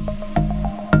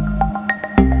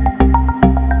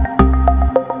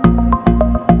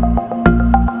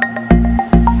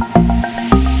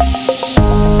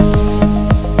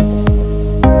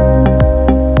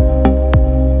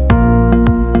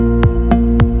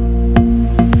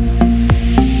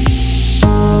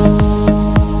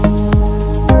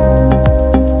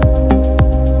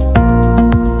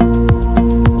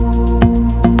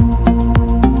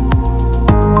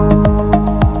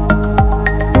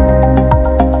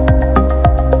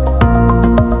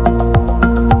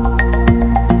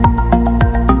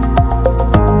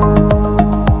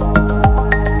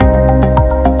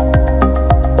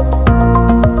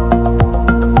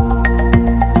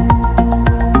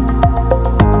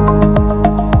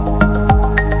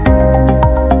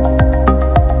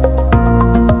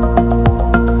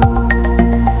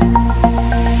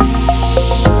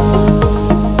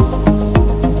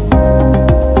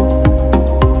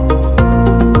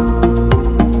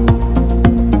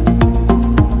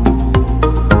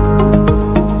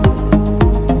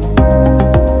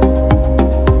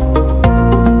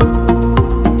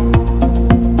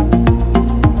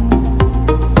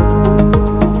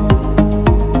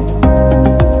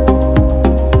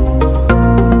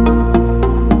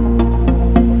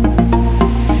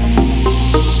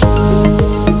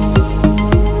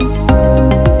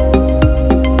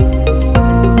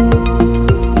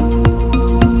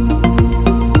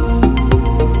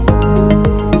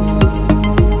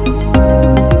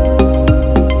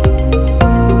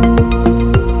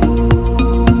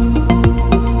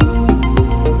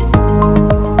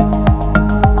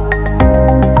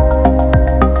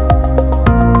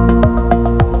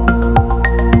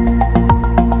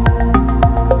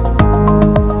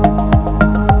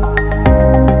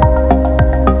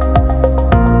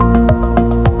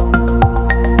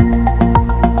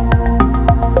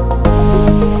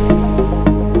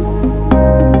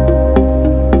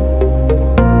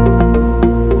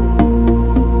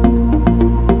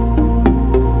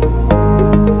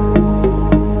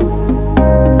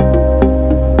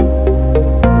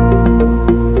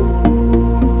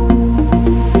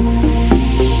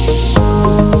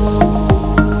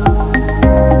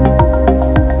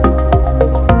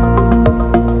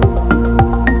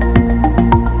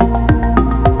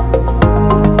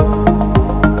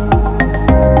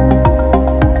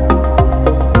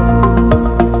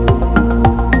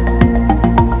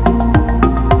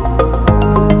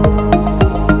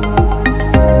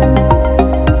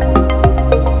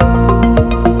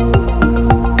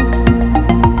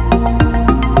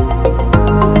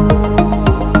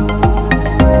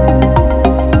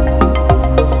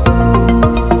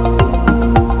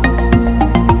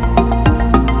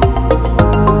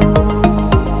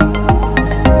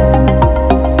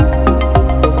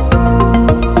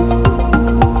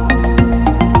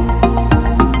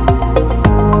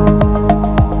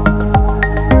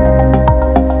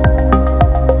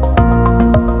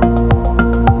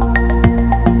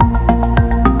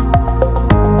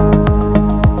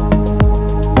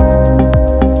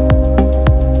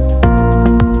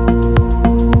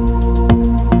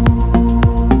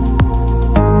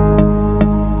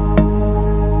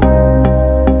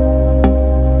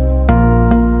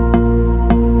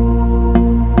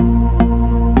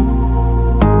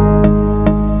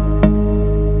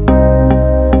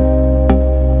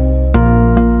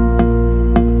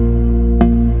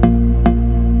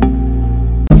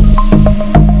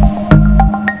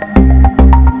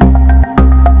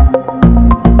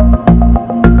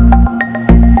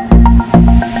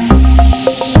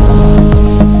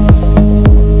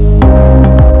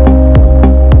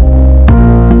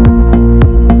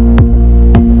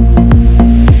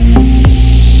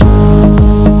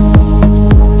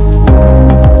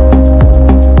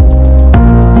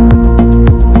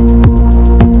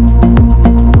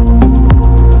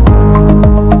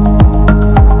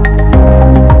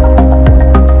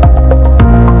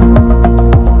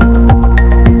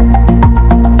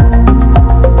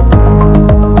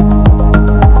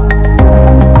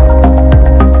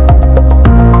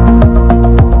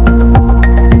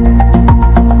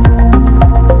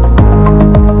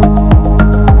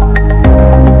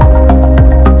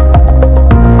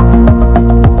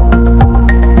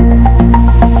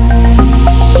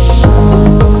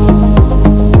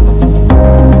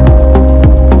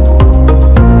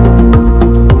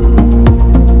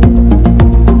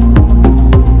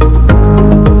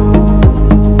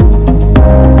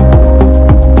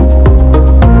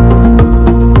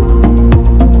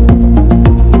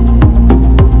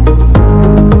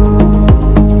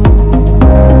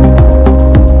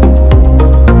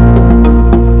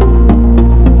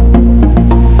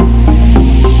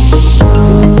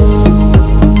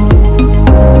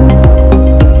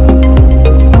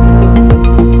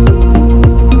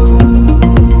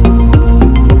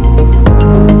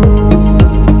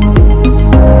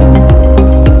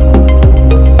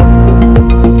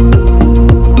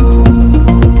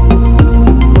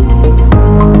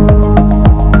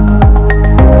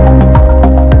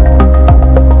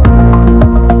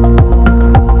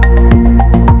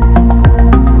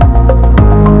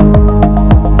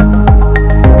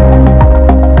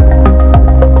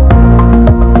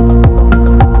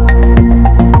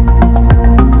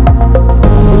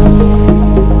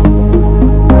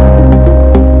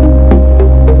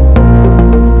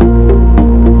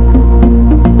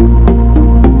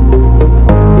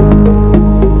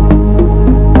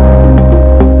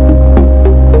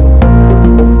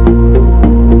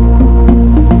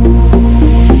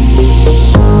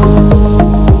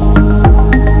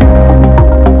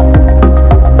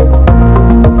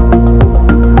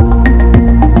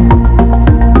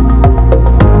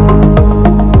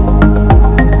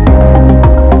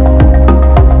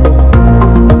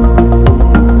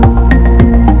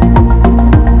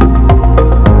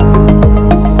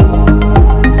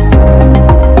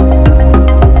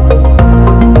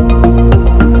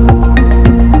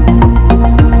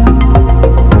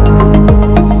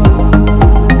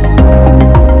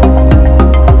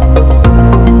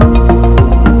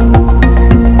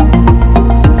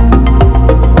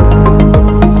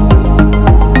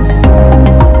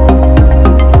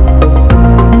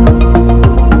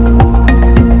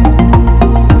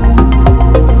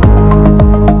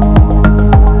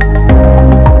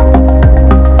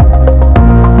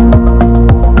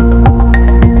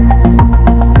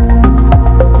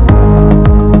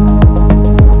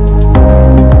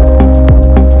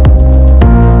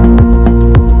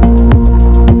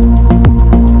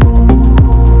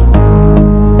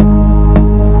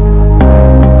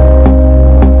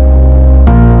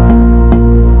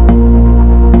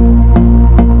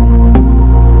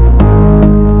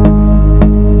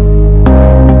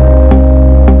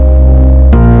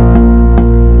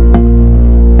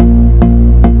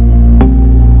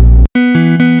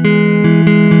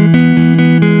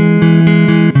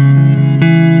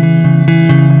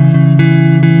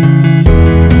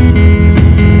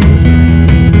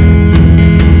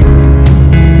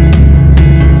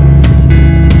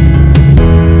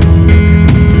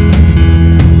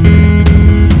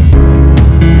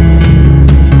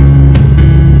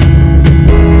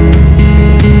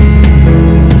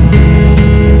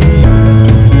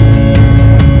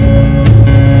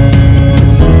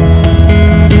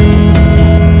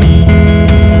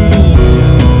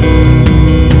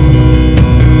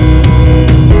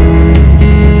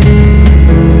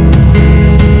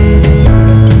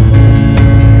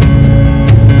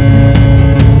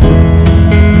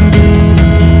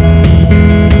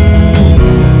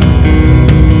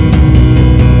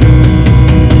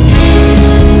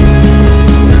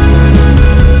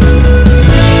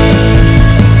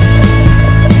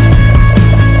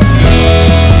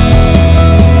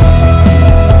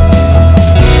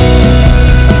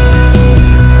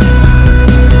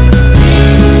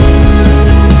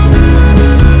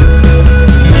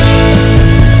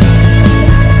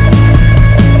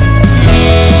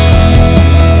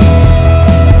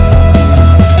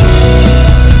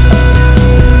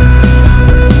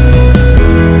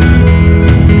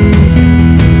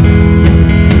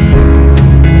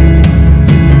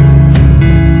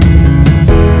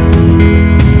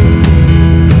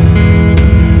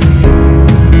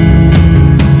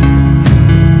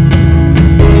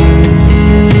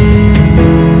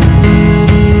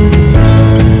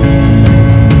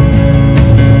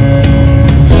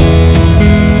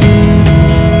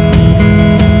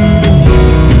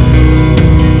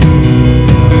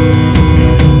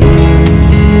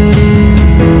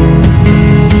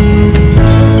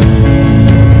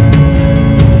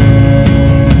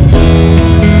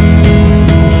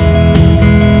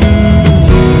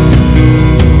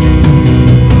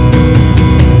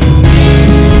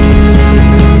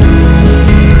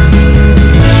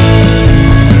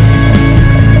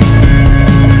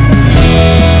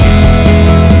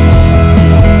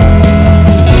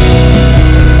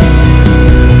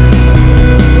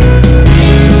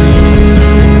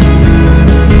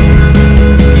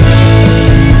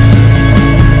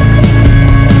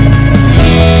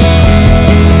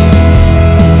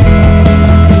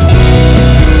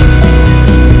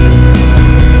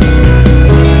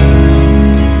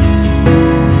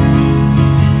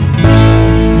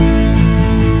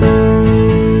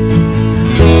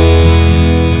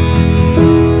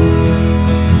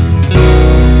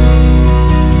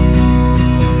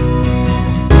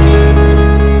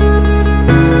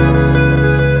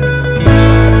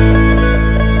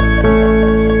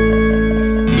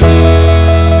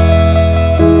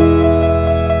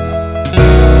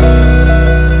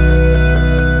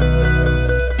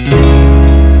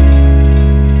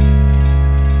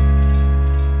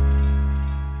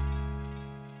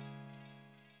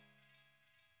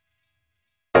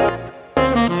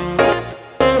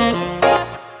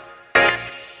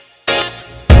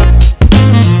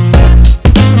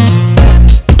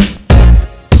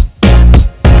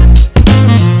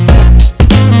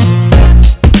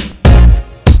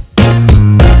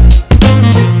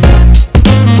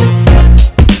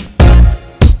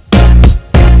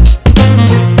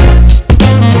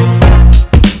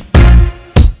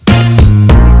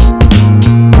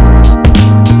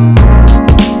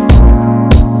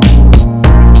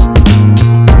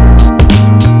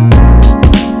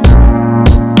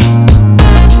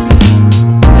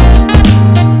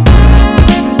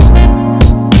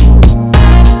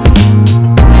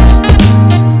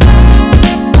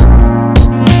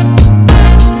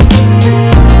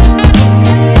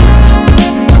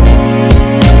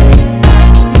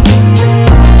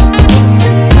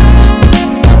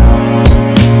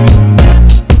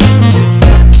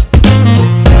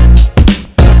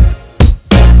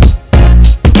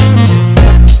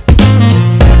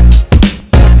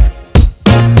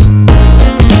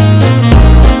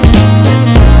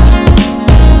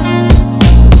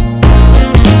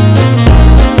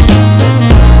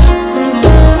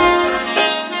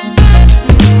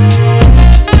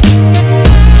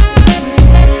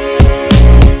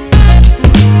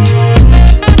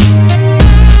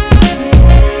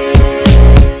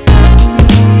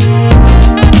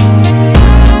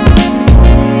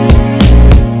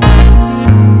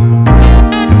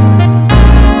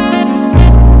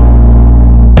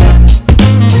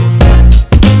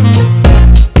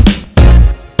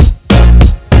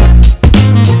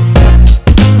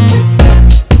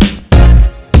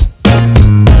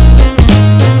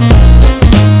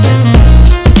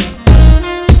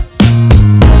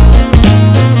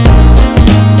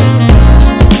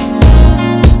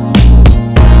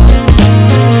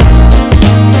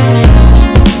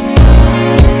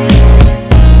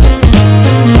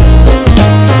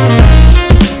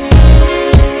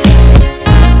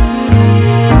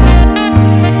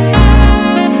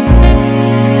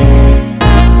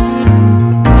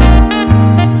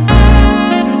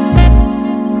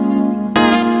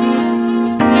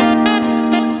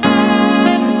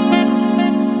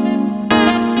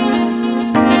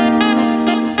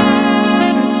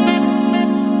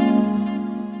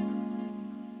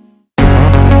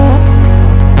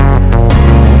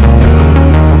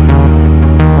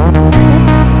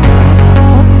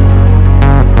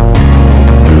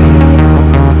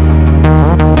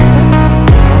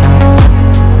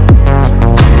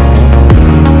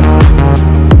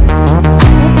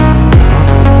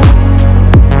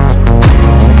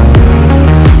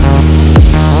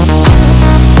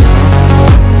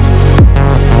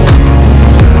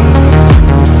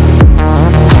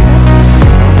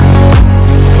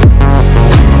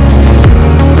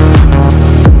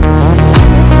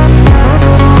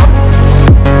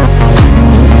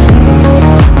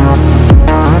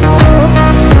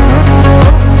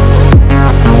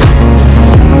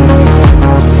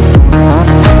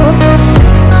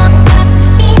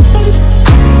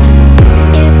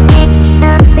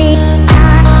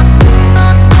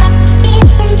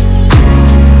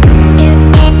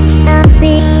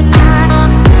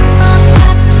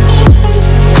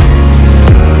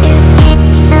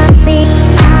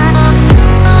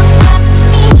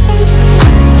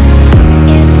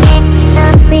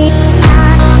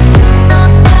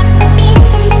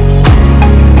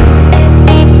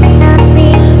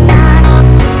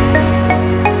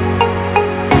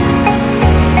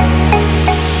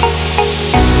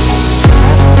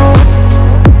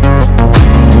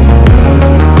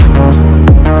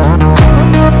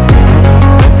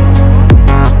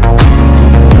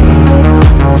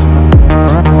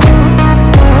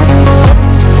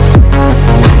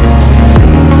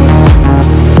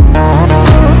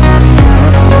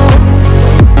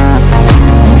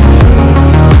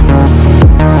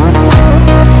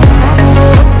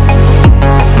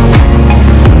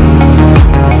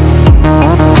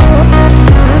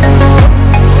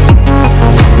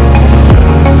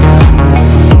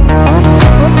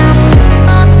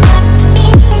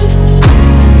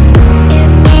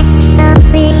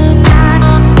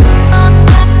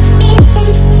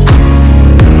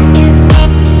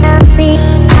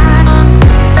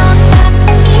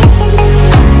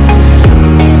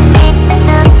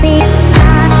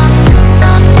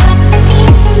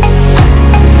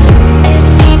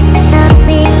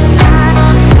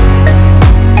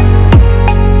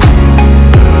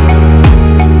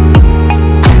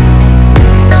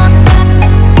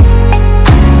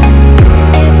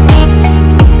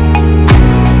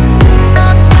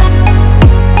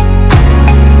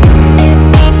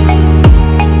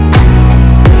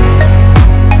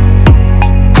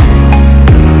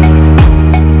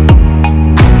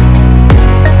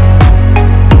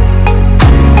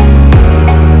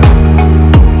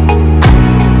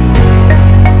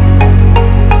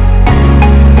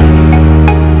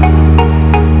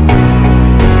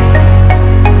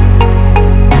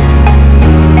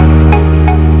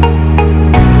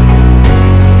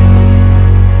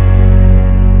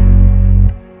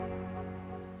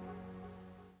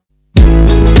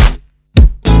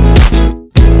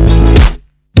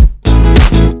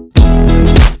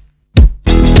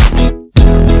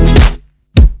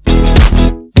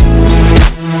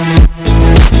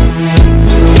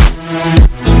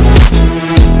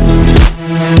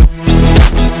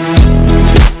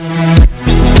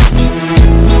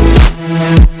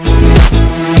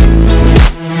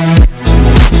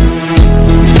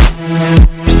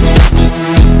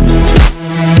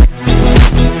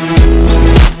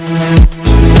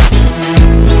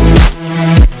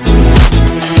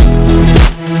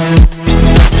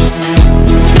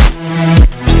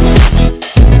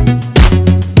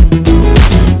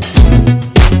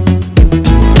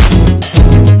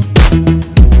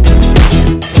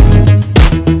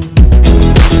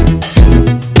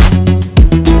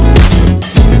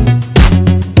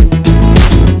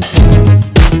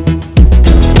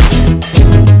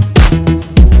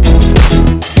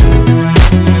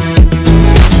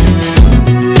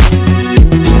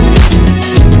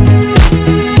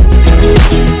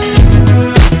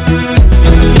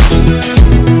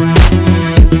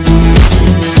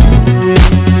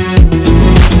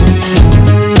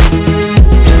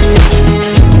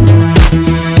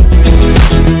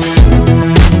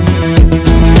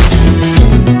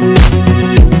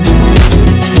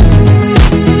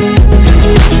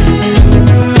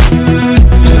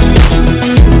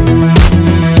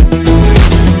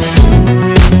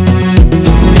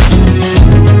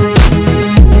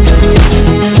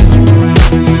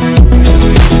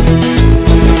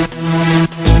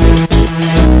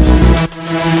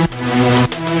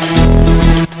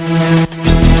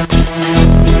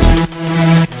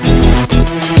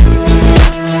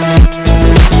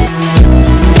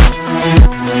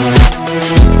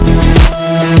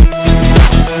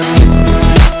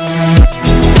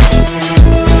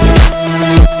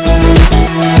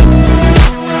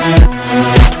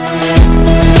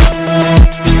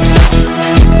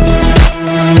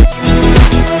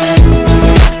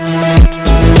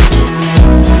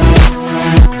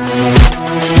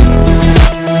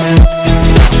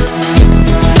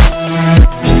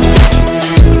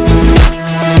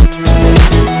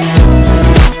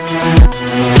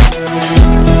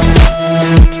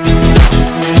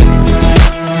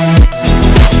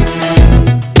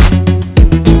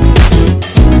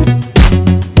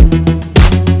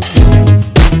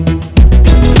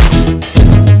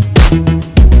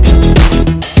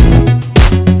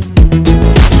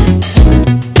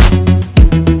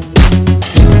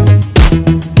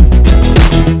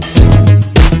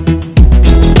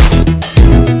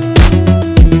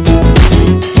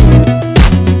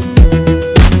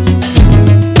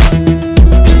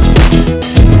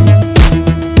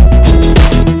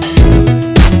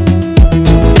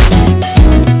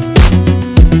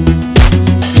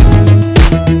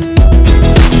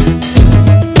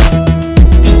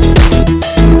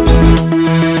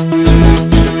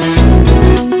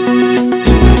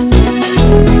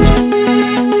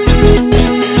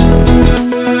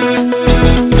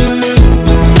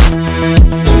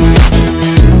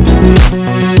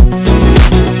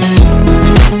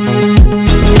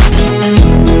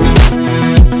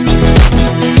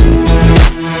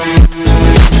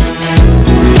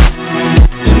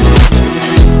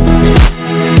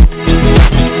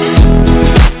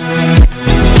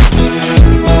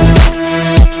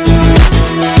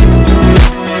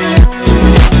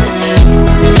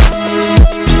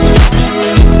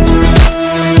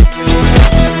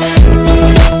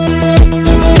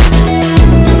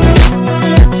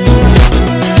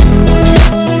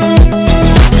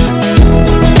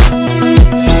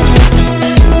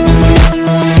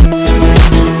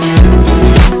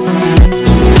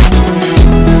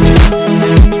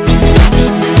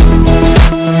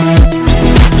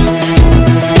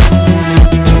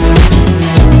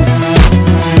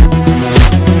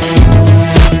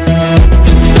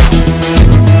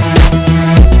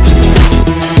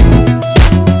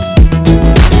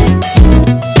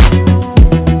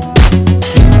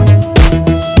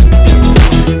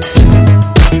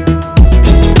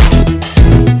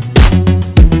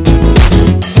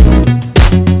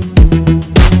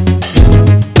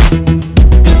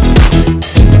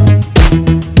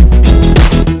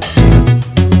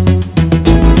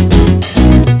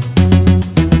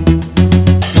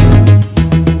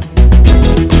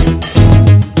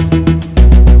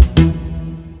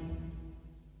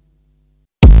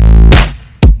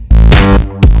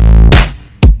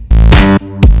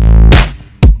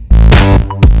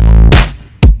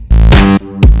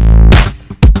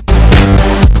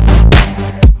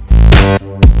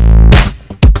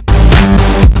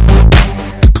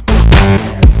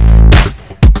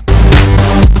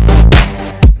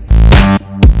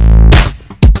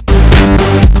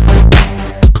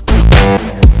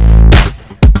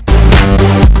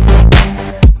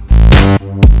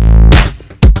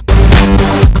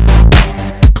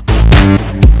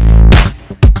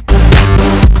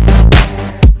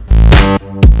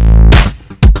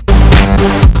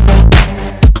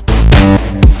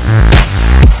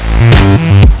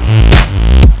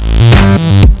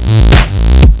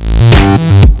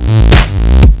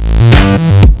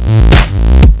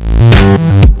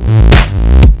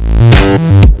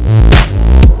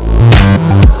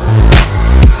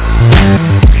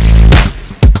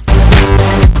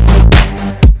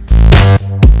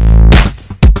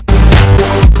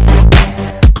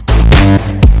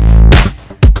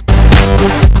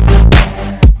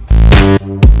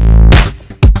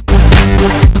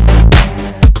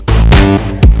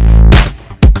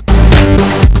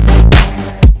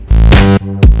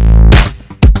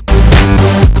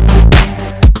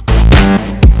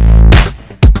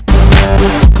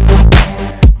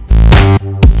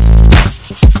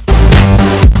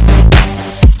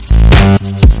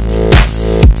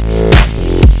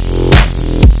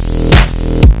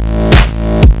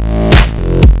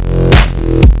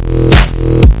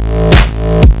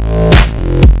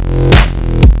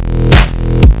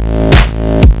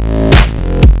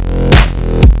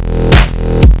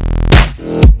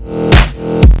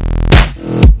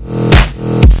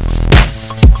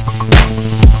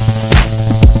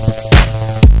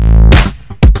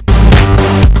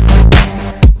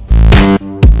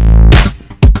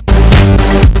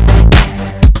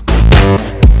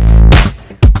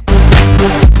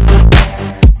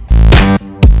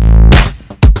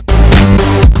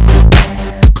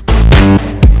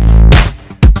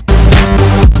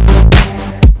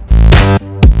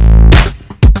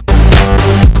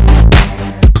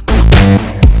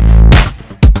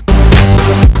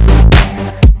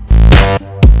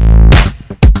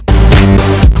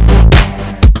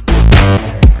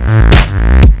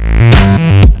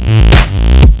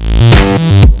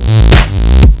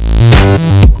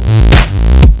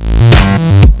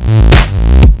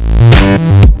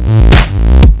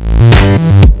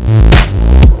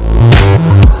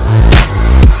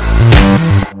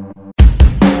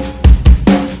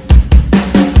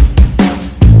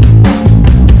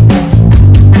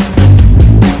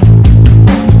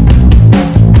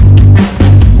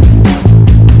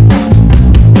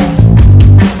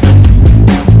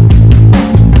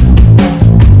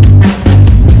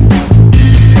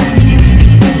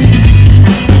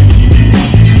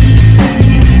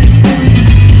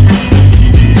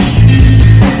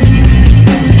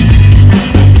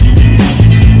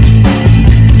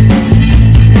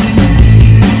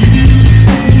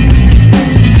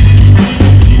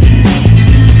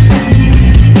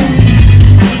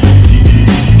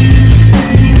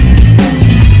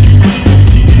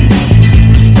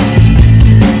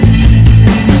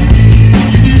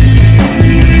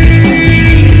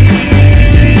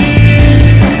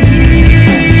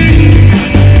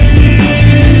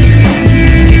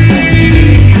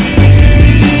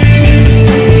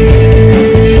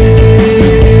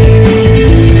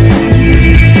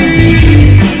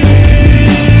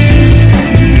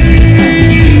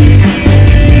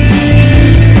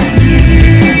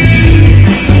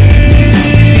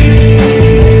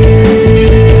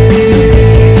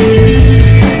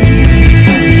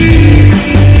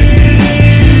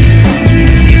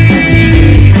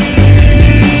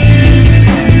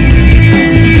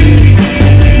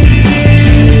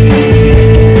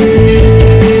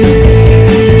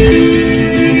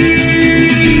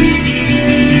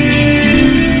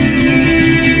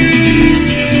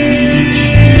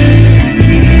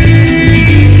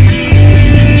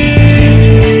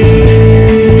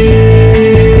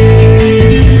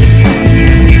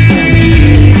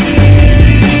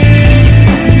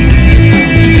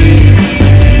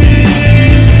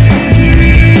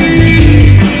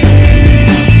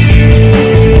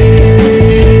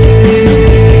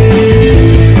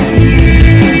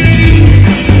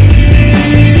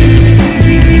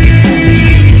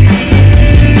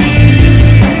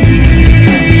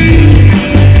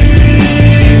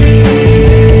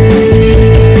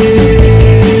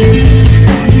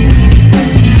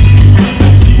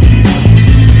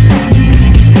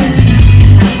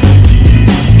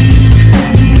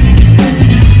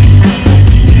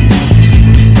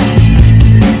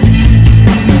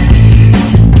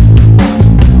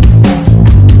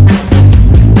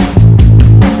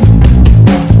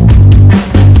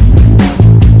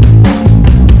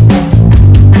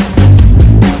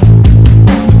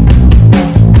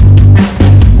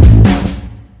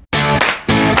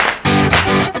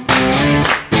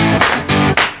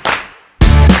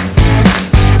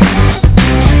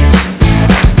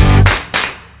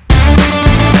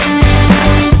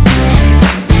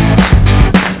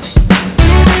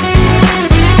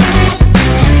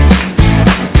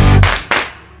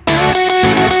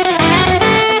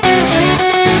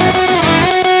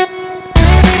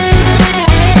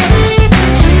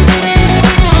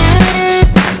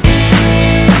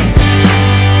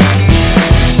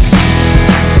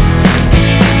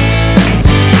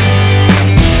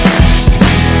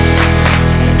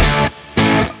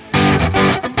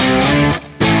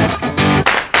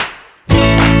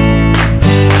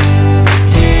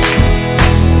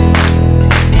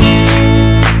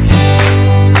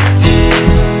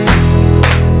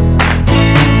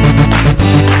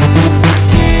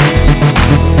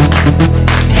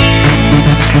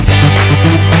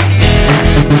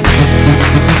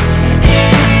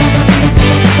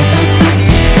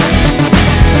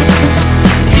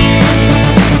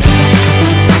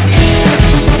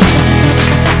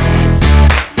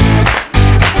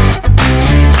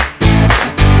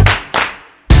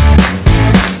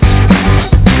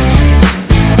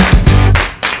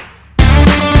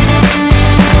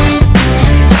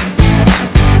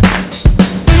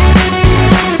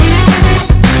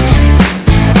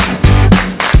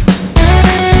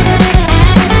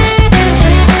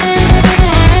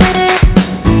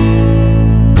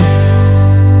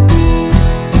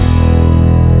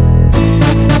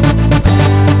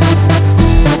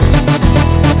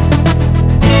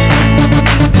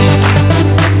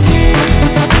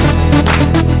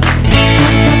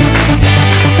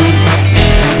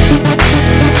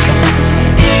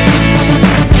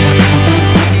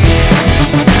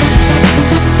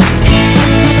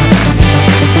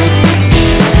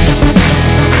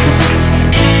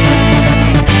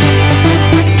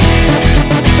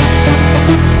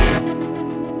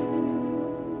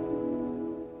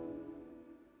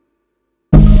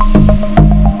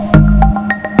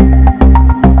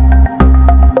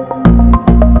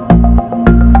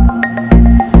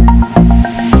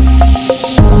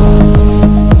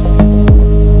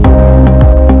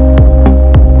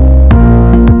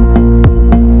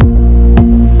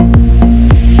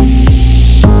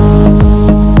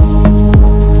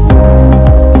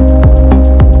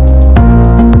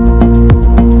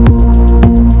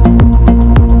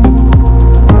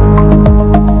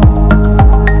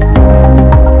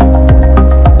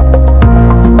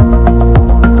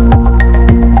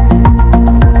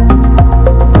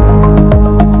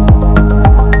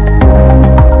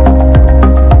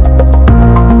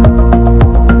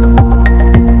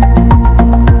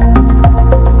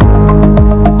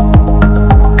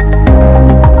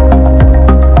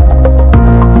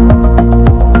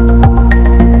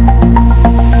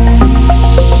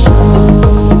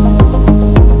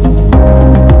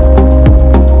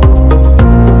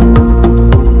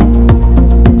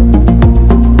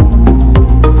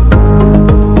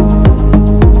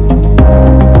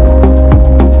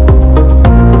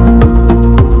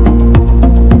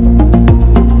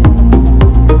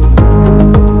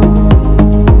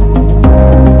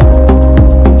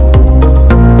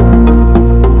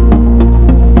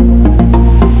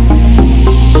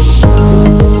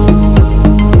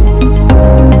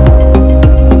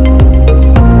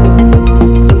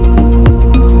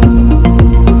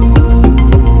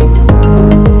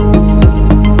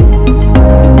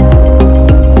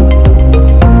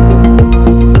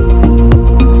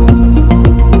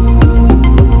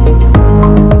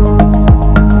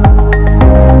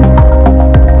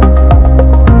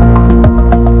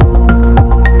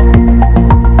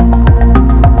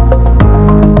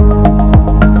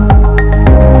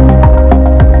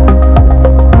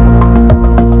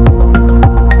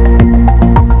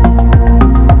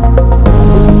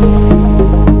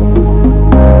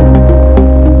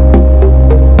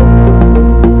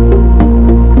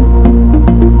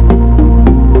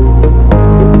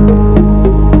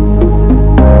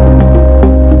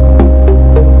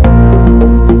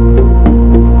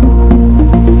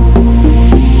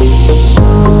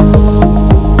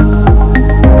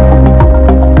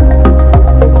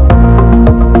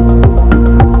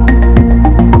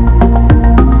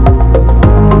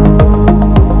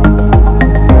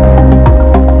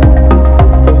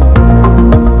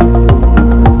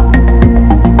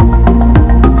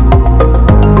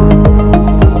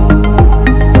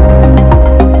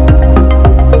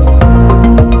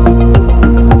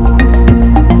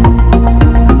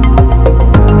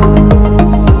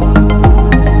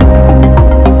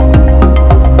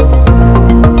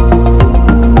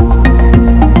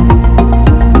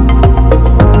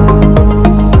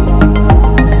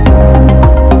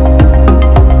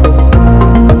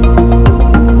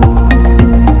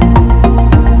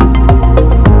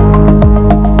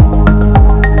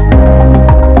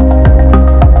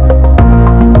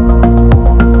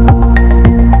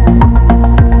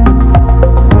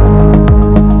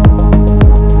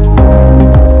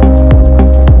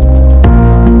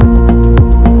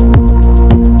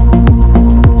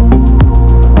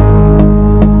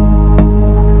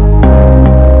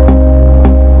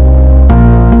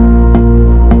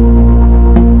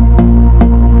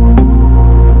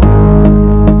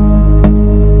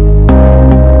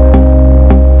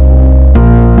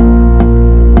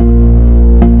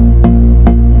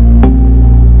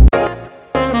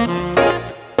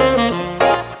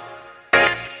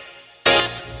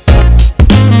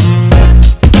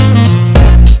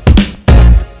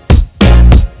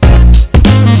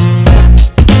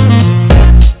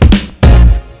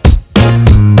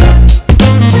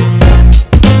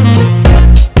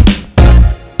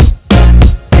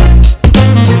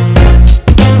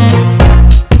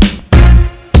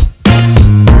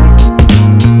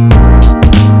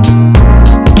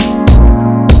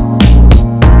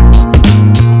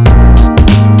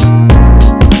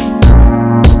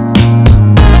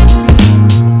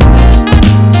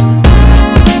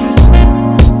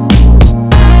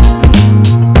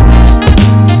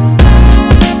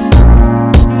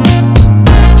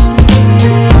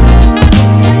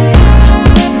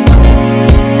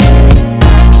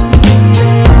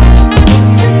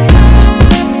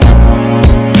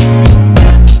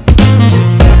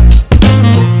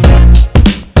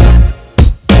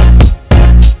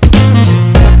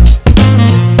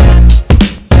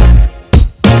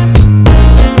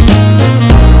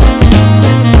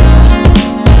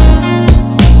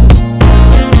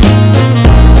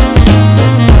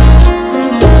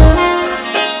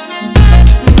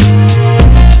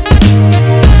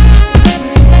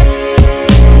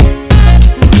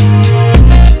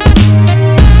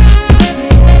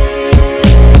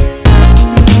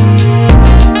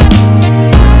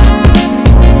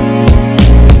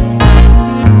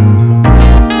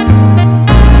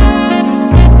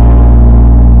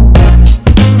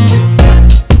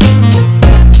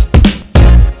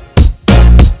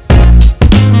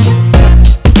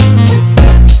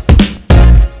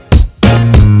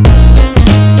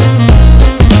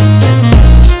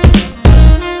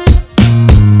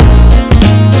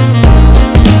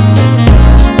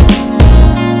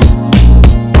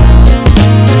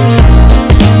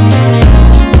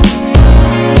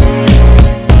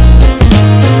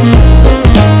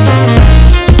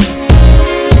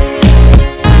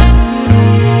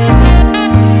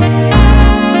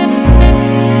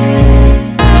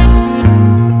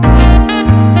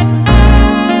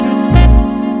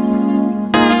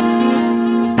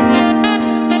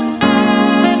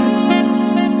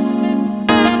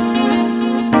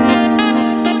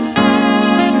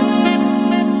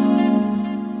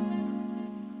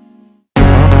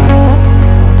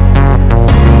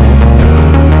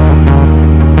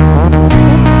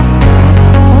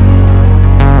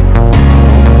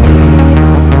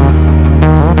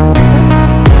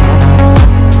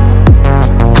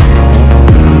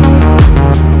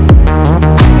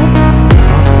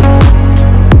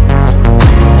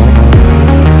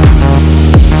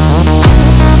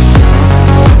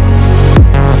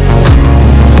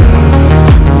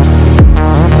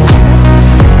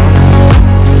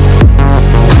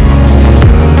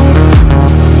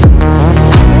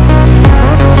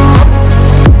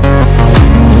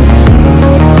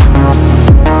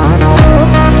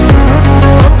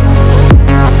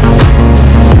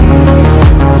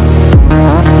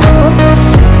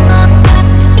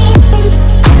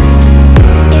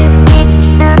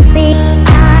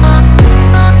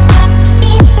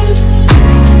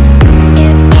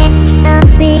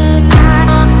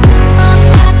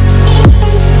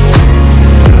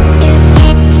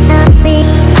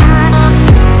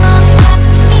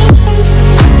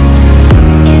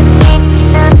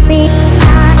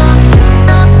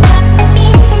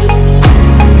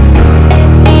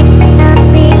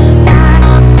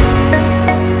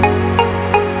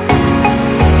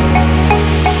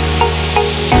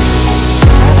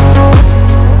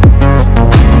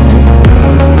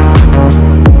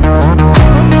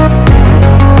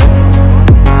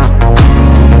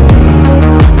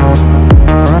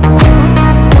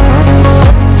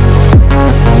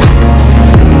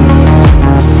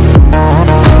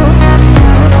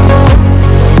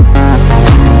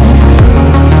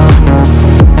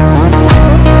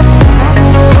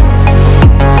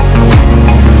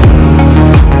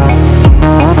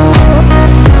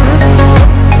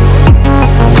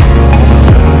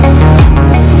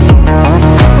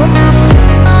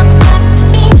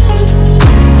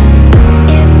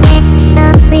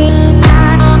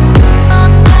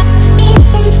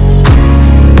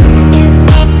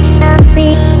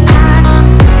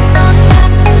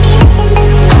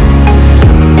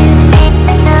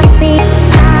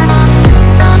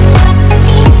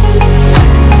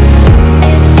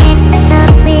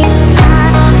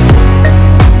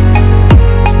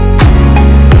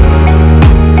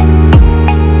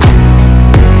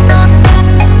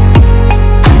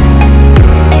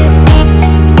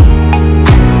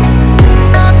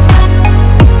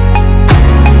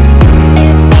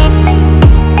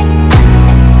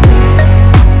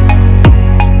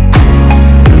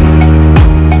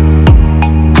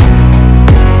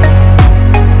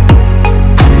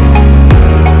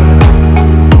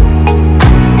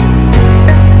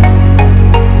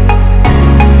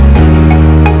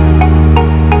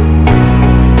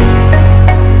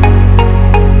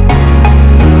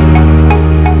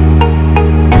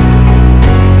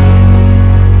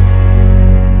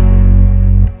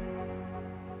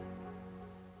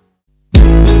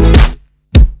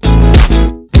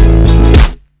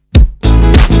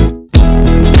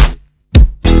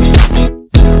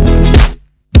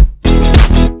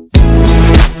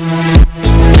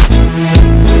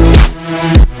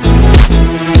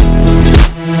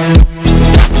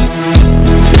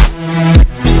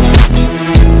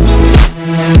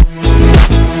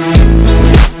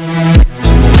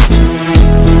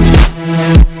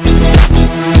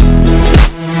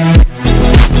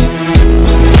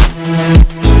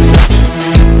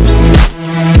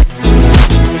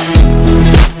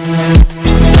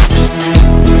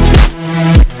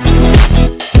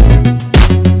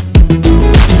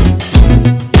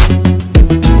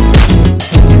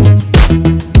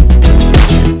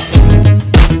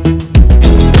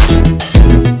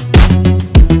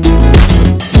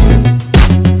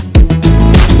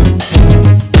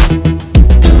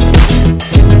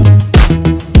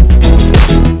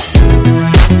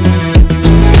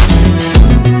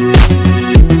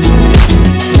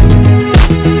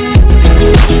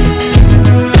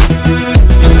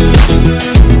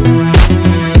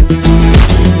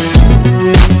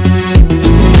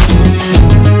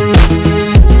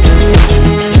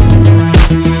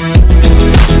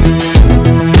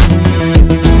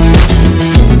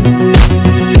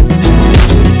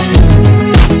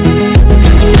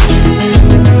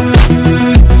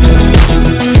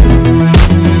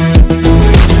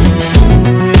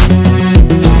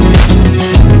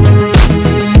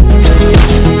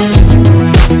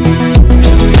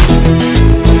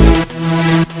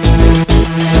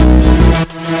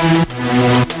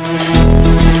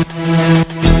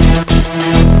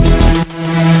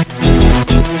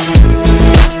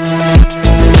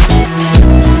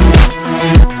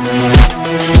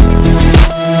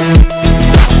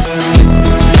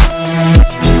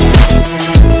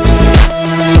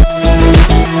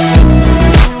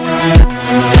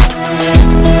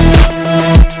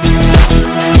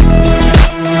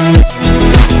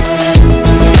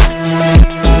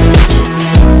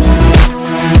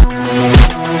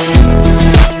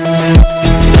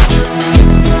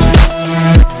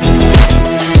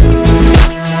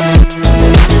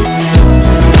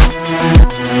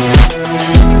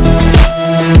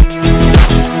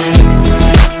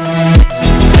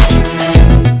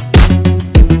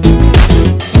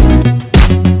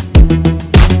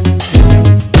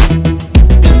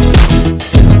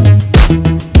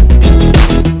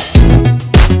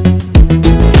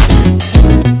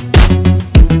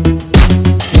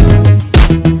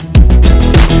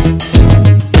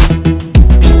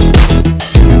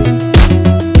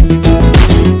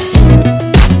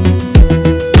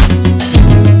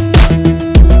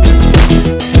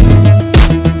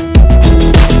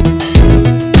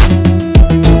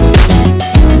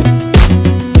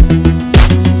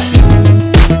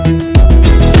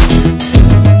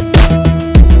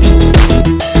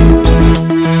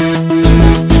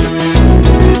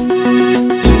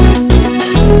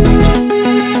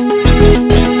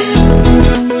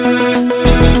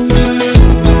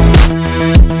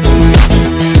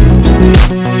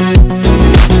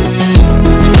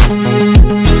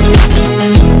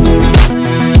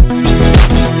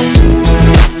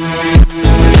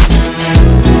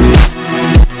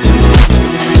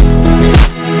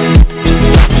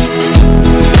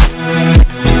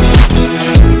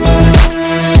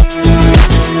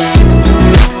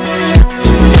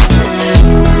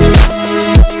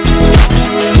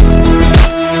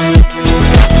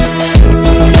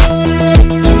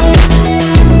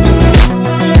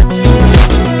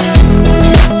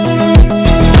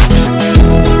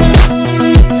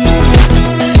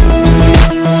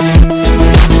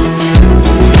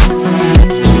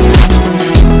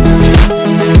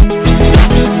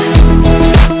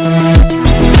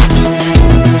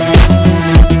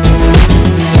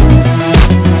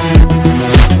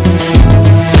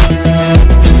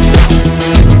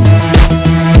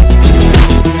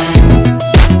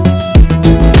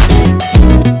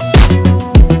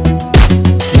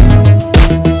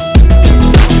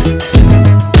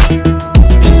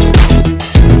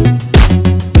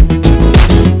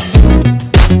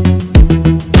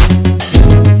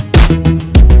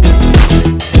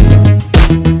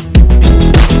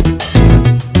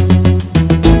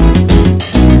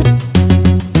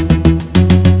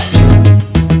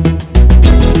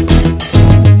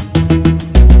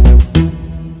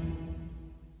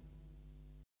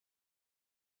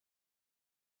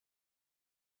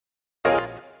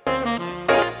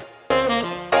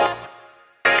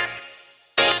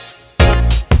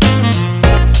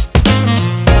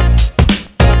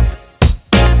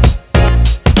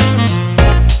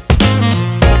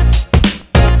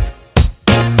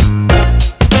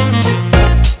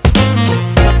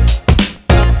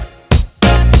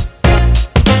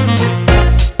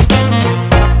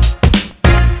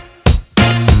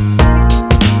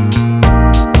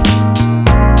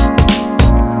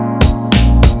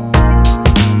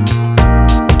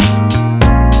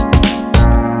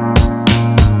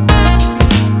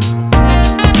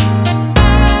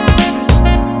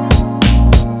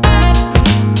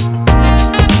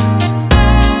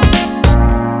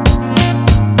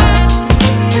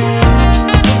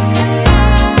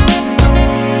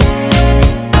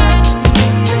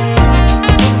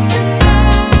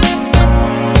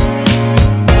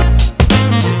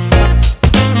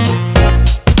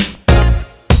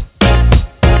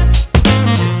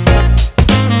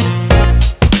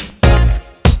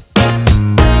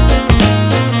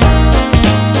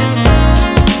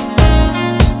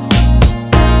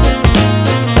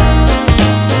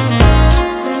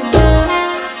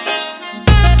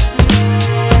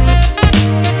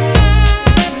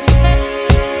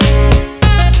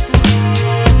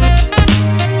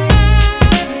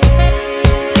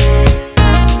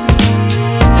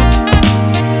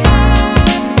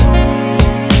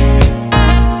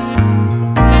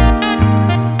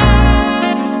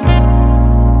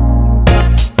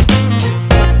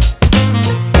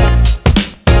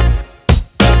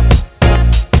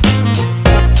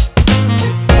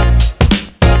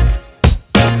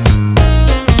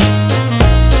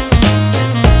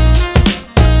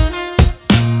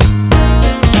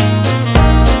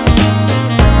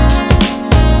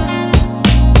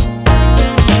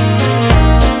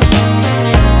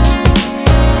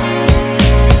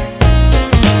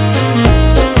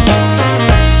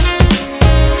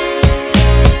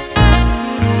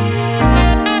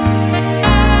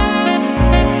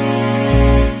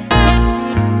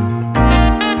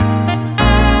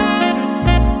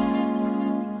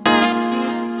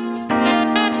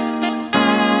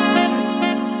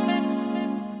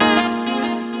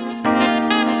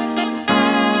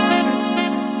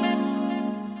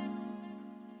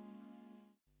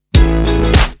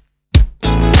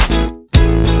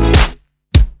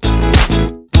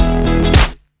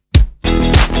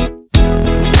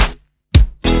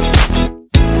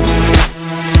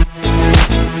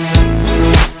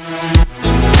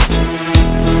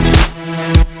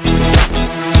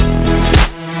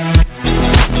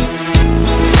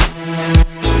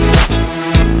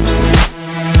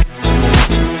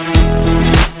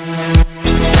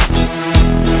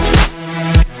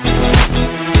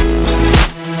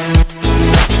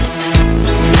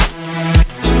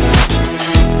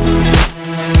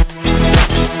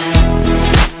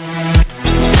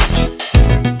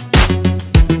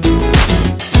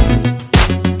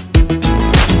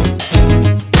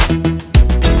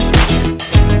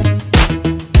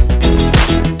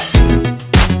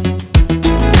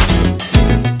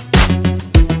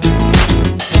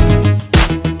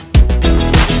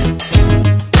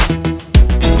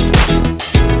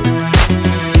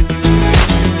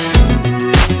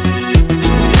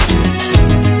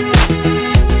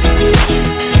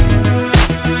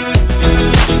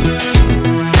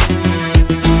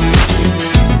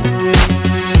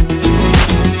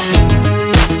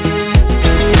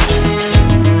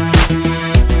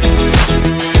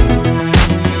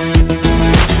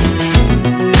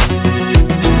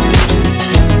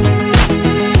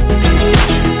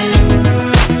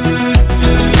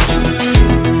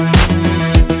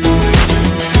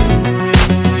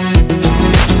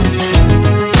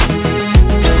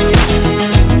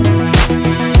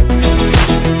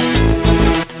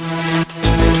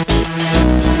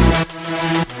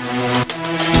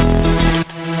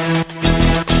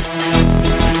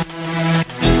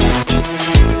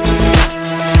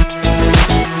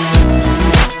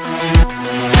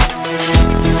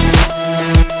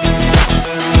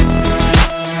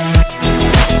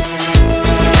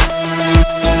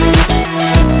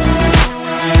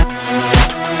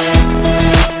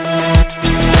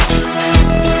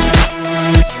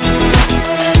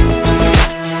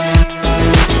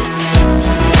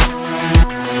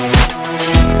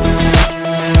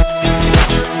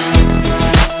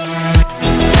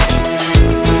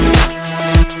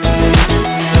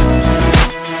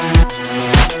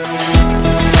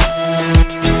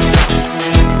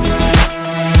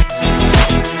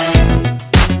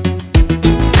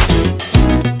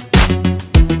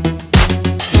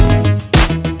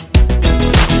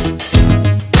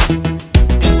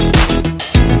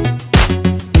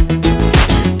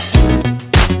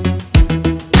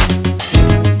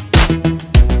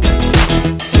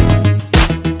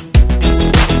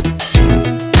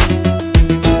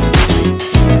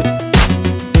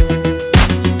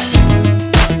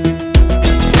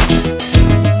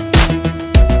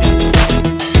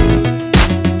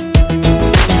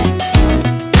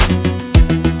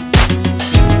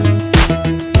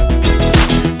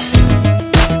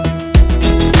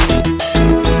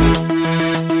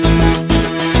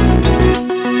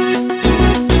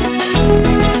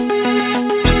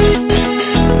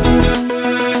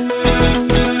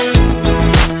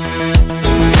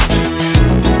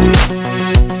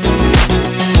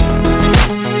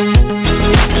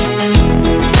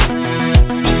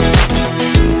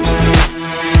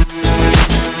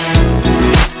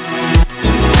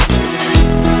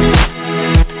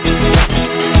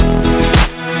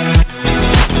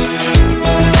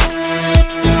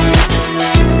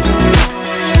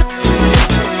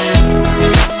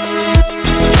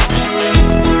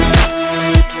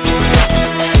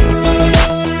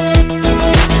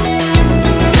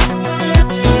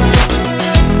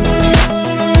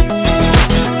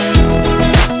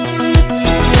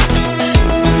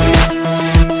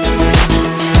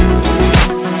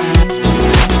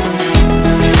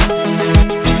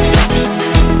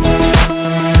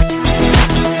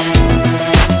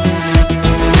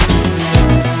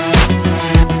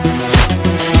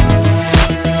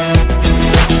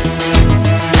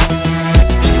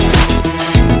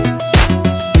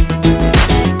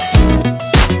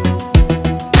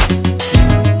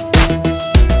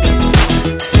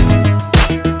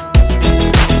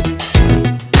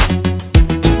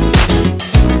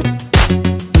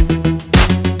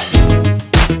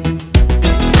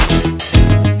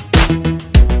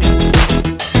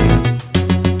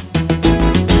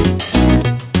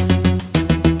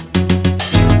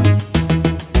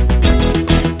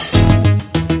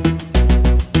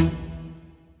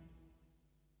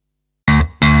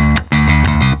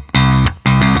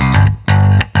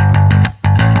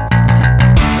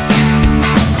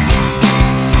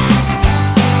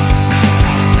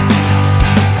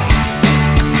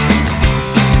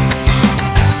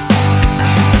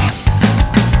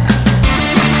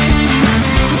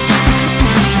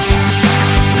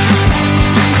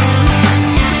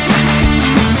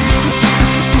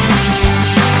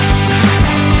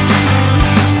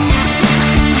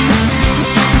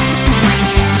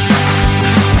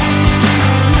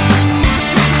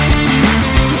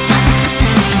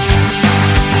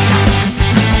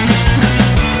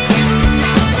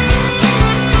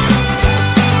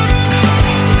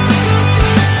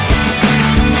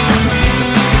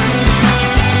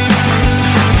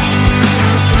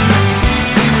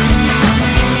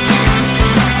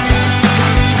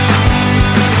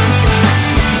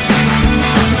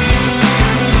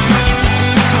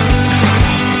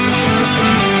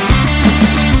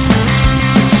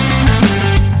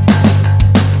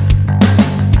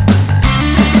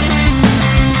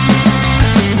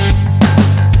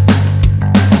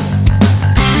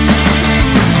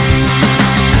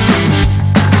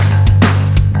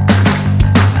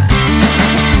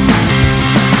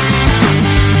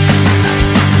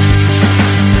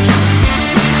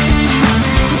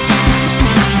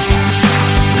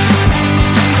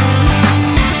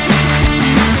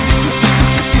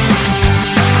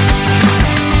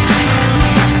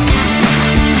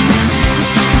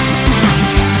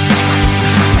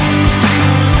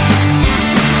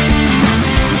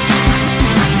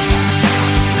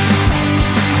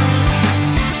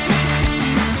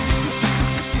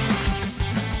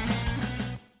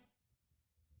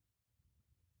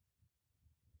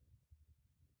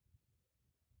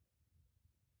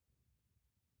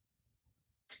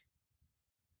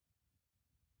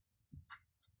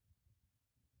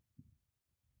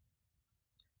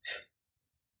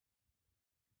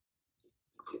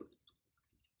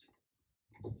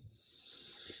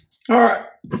 All right.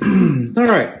 All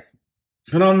right.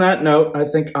 And on that note, I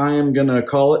think I am going to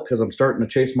call it because I'm starting to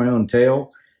chase my own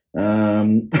tail.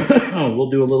 We'll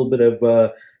do a little bit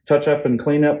of touch up and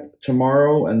cleanup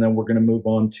tomorrow, and then we're going to move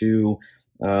on to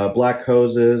black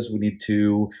hoses. We need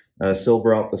to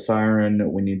silver out the siren.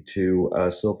 We need to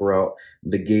silver out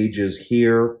the gauges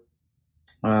here.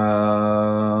 We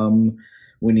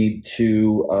need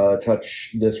to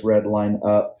touch this red line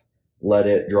up, let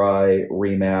it dry,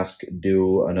 remask,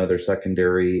 do another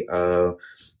secondary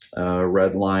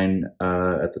red line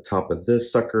at the top of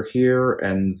this sucker here,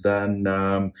 and then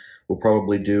we'll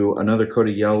probably do another coat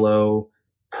of yellow,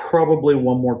 probably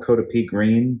one more coat of pea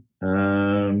green,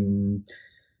 and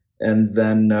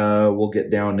then we'll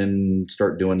get down and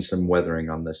start doing some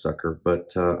weathering on this sucker.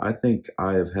 But I think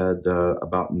I have had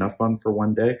about enough fun for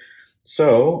one day.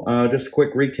 So just a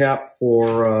quick recap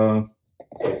for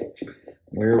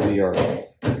where we are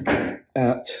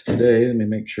at today. Let me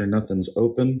make sure nothing's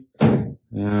open.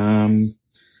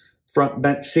 Front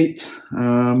bench seat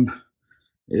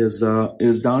is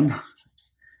done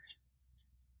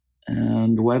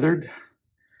and weathered.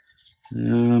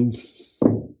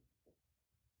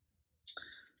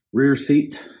 Rear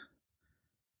seat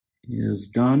is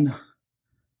done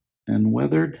and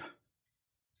weathered.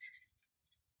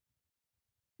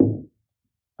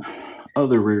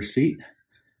 Other rear seat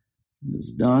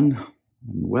is done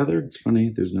and weathered. It's funny,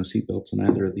 there's no seat belts on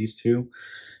either of these two.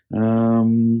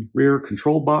 Rear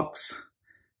control box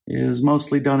is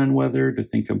mostly done and weathered. I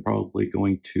think I'm probably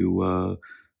going to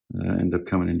end up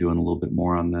coming and doing a little bit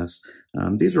more on this.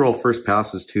 These are all first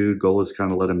passes too. Goal is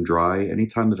kind of let them dry.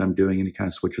 Anytime that I'm doing any kind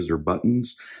of switches or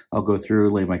buttons, I'll go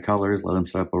through, lay my colors, let them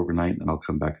set up overnight, and then I'll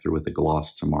come back through with a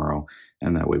gloss tomorrow.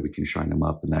 And that way we can shine them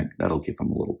up, and that'll give them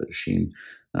a little bit of sheen.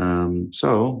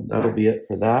 So that'll be it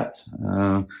for that.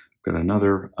 Got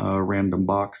another random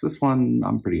box. This one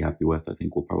I'm pretty happy with. I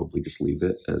think we'll probably just leave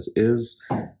it as is.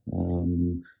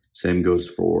 Same goes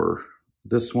for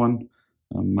this one.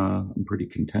 I'm pretty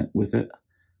content with it,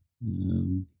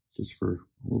 just for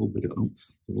a little bit of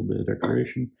oomph, a little bit of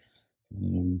decoration.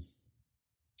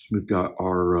 We've got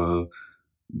our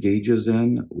gauges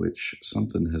in, which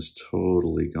something has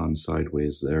totally gone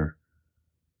sideways there.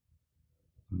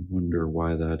 I wonder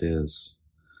why that is.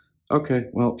 Okay,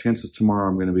 well, chances tomorrow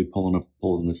I'm going to be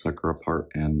pulling this sucker apart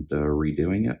and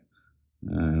redoing it.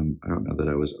 I don't know that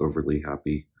I was overly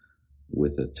happy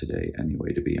with it today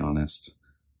anyway, to be honest.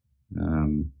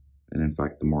 And in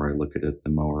fact, the more I look at it, the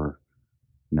more,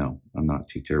 no, I'm not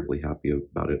too terribly happy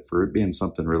about it. For it being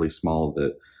something really small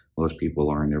that most people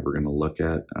aren't ever going to look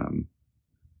at,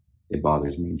 it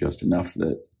bothers me just enough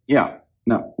that, yeah,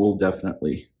 no, we'll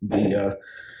definitely be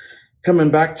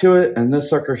coming back to it. And this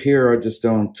sucker here, I just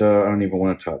don't even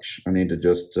want to touch. I need to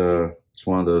just, it's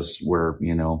one of those where,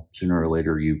 you know, sooner or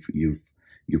later you've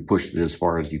pushed it as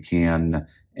far as you can,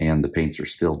 and the paints are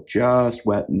still just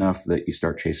wet enough that you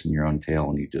start chasing your own tail,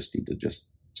 and you just need to just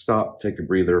stop, take a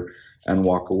breather, and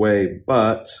walk away.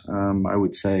 But I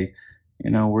would say, you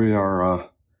know, we are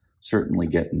certainly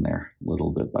getting there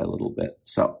little bit by little bit.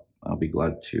 So I'll be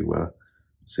glad to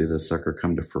see this sucker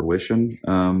come to fruition.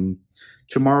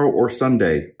 Tomorrow or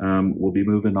Sunday, we'll be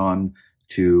moving on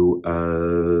to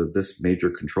this major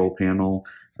control panel.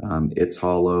 It's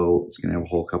hollow. It's going to have a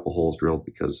whole couple holes drilled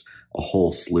because a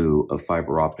whole slew of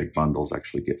fiber optic bundles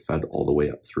actually get fed all the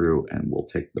way up through and will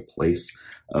take the place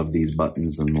of these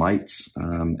buttons and lights.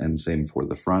 And same for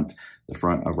the front. The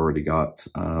front I've already got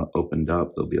opened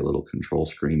up. There'll be a little control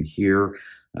screen here.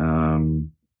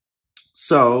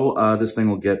 So this thing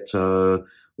will get,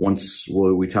 once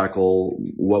we tackle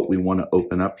what we want to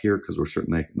open up here, because we're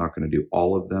certainly not going to do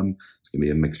all of them. It's going to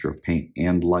be a mixture of paint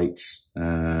and lights.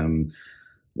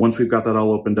 Once we've got that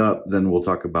all opened up, then we'll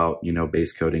talk about, you know,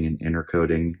 base coating and inner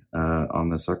coating on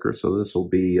the sucker. So this will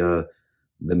be the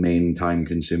main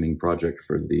time-consuming project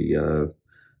for the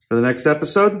next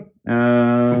episode.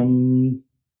 And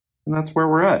that's where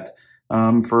we're at.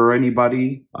 For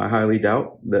anybody, I highly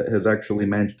doubt, that has actually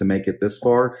managed to make it this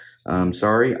far.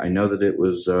 Sorry, I know that it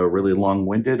was really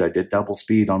long-winded. I did double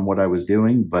speed on what I was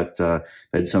doing, but I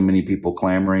had so many people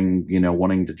clamoring, you know,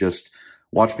 wanting to just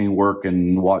watch me work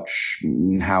and watch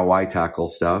how I tackle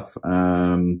stuff.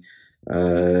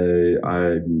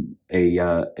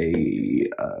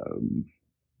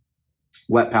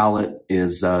 Wet palette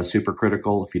is super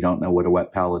critical. If you don't know what a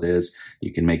wet palette is,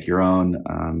 you can make your own.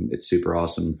 It's super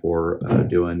awesome for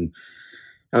doing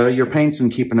your paints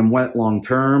and keeping them wet long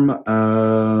term.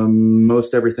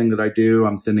 Most everything that I do,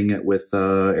 I'm thinning it with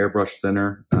airbrush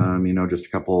thinner. You know, just a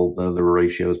couple of the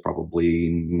ratios,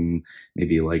 probably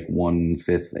maybe like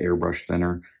 1/5 airbrush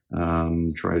thinner.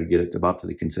 Try to get it about to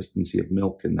the consistency of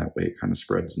milk, and that way it kind of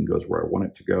spreads and goes where I want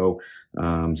it to go.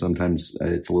 Sometimes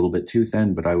it's a little bit too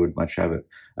thin, but I'd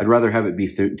rather have it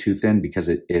be too thin because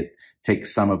it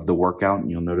takes some of the work out, and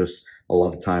you'll notice a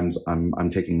lot of times I'm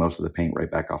taking most of the paint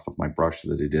right back off of my brush so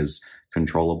that it is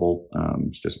controllable.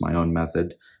 It's just my own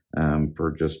method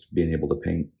for just being able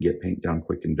to get paint down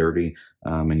quick and dirty.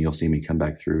 And you'll see me come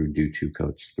back through, do 2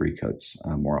 coats, 3 coats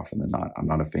more often than not. I'm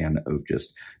not a fan of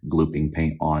just glooping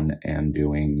paint on and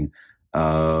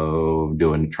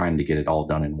trying to get it all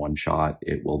done in one shot.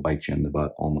 It will bite you in the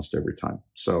butt almost every time.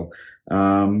 So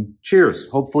cheers.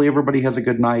 Hopefully everybody has a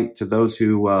good night. To those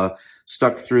who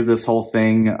stuck through this whole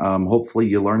thing, hopefully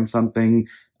you learned something.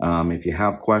 If you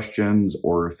have questions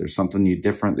or if there's something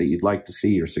different that you'd like to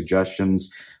see or suggestions,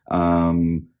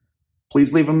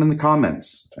 please leave them in the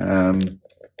comments.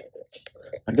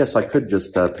 I guess I could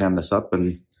just pan this up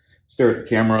and stare at the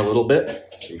camera a little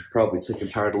bit. You're probably sick and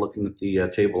tired of looking at the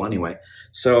table anyway.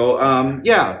 So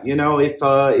yeah, you know,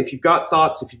 if you've got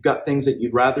thoughts, if you've got things that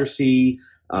you'd rather see,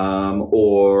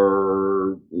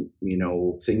 or you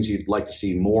know, things you'd like to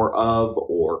see more of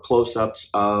or close-ups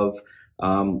of,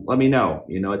 let me know.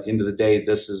 You know, at the end of the day,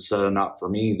 this is not for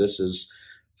me. This is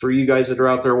for you guys that are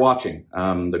out there watching.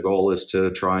 The goal is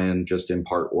to try and just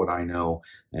impart what I know,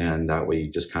 and that way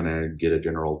you just kind of get a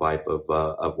general vibe of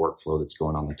workflow that's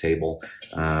going on the table.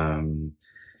 You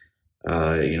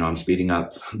know, I'm speeding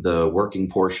up the working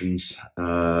portions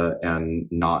and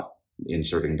not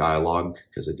inserting dialogue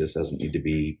because it just doesn't need to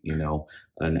be, you know,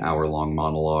 an hour-long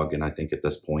monologue. And I think at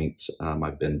this point,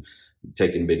 I've been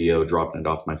taking video, dropping it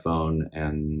off my phone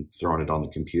and throwing it on the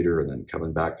computer and then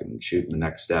coming back and shooting the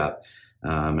next step.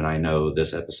 And I know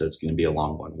this episode's going to be a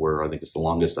long one, where I think it's the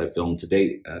longest I've filmed to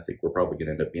date. I think we're probably going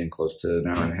to end up being close to an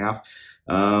hour and a half.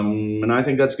 And I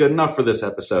think that's good enough for this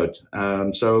episode.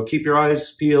 So keep your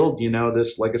eyes peeled. You know,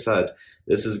 this, like I said,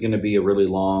 this is going to be a really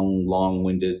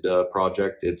long-winded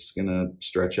project. It's going to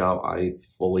stretch out, I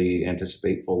fully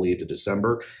anticipate, fully into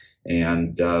December.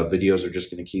 And videos are just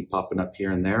going to keep popping up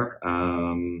here and there.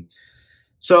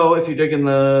 So if you're digging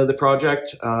the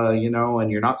project, you know, and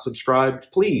you're not subscribed,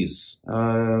 please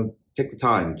take the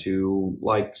time to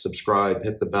like, subscribe,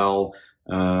 hit the bell.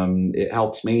 It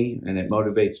helps me and it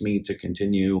motivates me to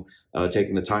continue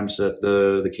taking the time to set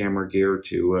the camera gear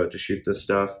to shoot this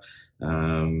stuff.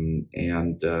 And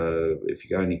if you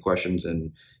got any questions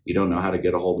and you don't know how to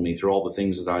get a hold of me through all the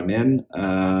things that I'm in,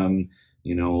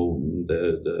 you know,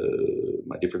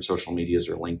 my different social medias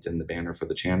are linked in the banner for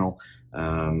the channel.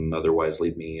 Otherwise,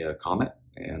 leave me a comment,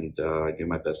 and I do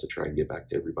my best to try and get back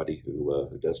to everybody who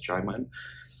does chime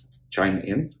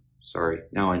in. Sorry,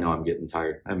 now I know I'm getting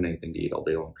tired. I haven't anything to eat all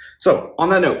day long. So on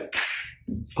that note,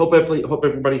 hope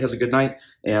everybody has a good night,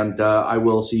 and I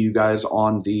will see you guys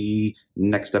on the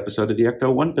next episode of the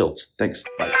Ecto-1 builds. Thanks.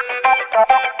 Bye.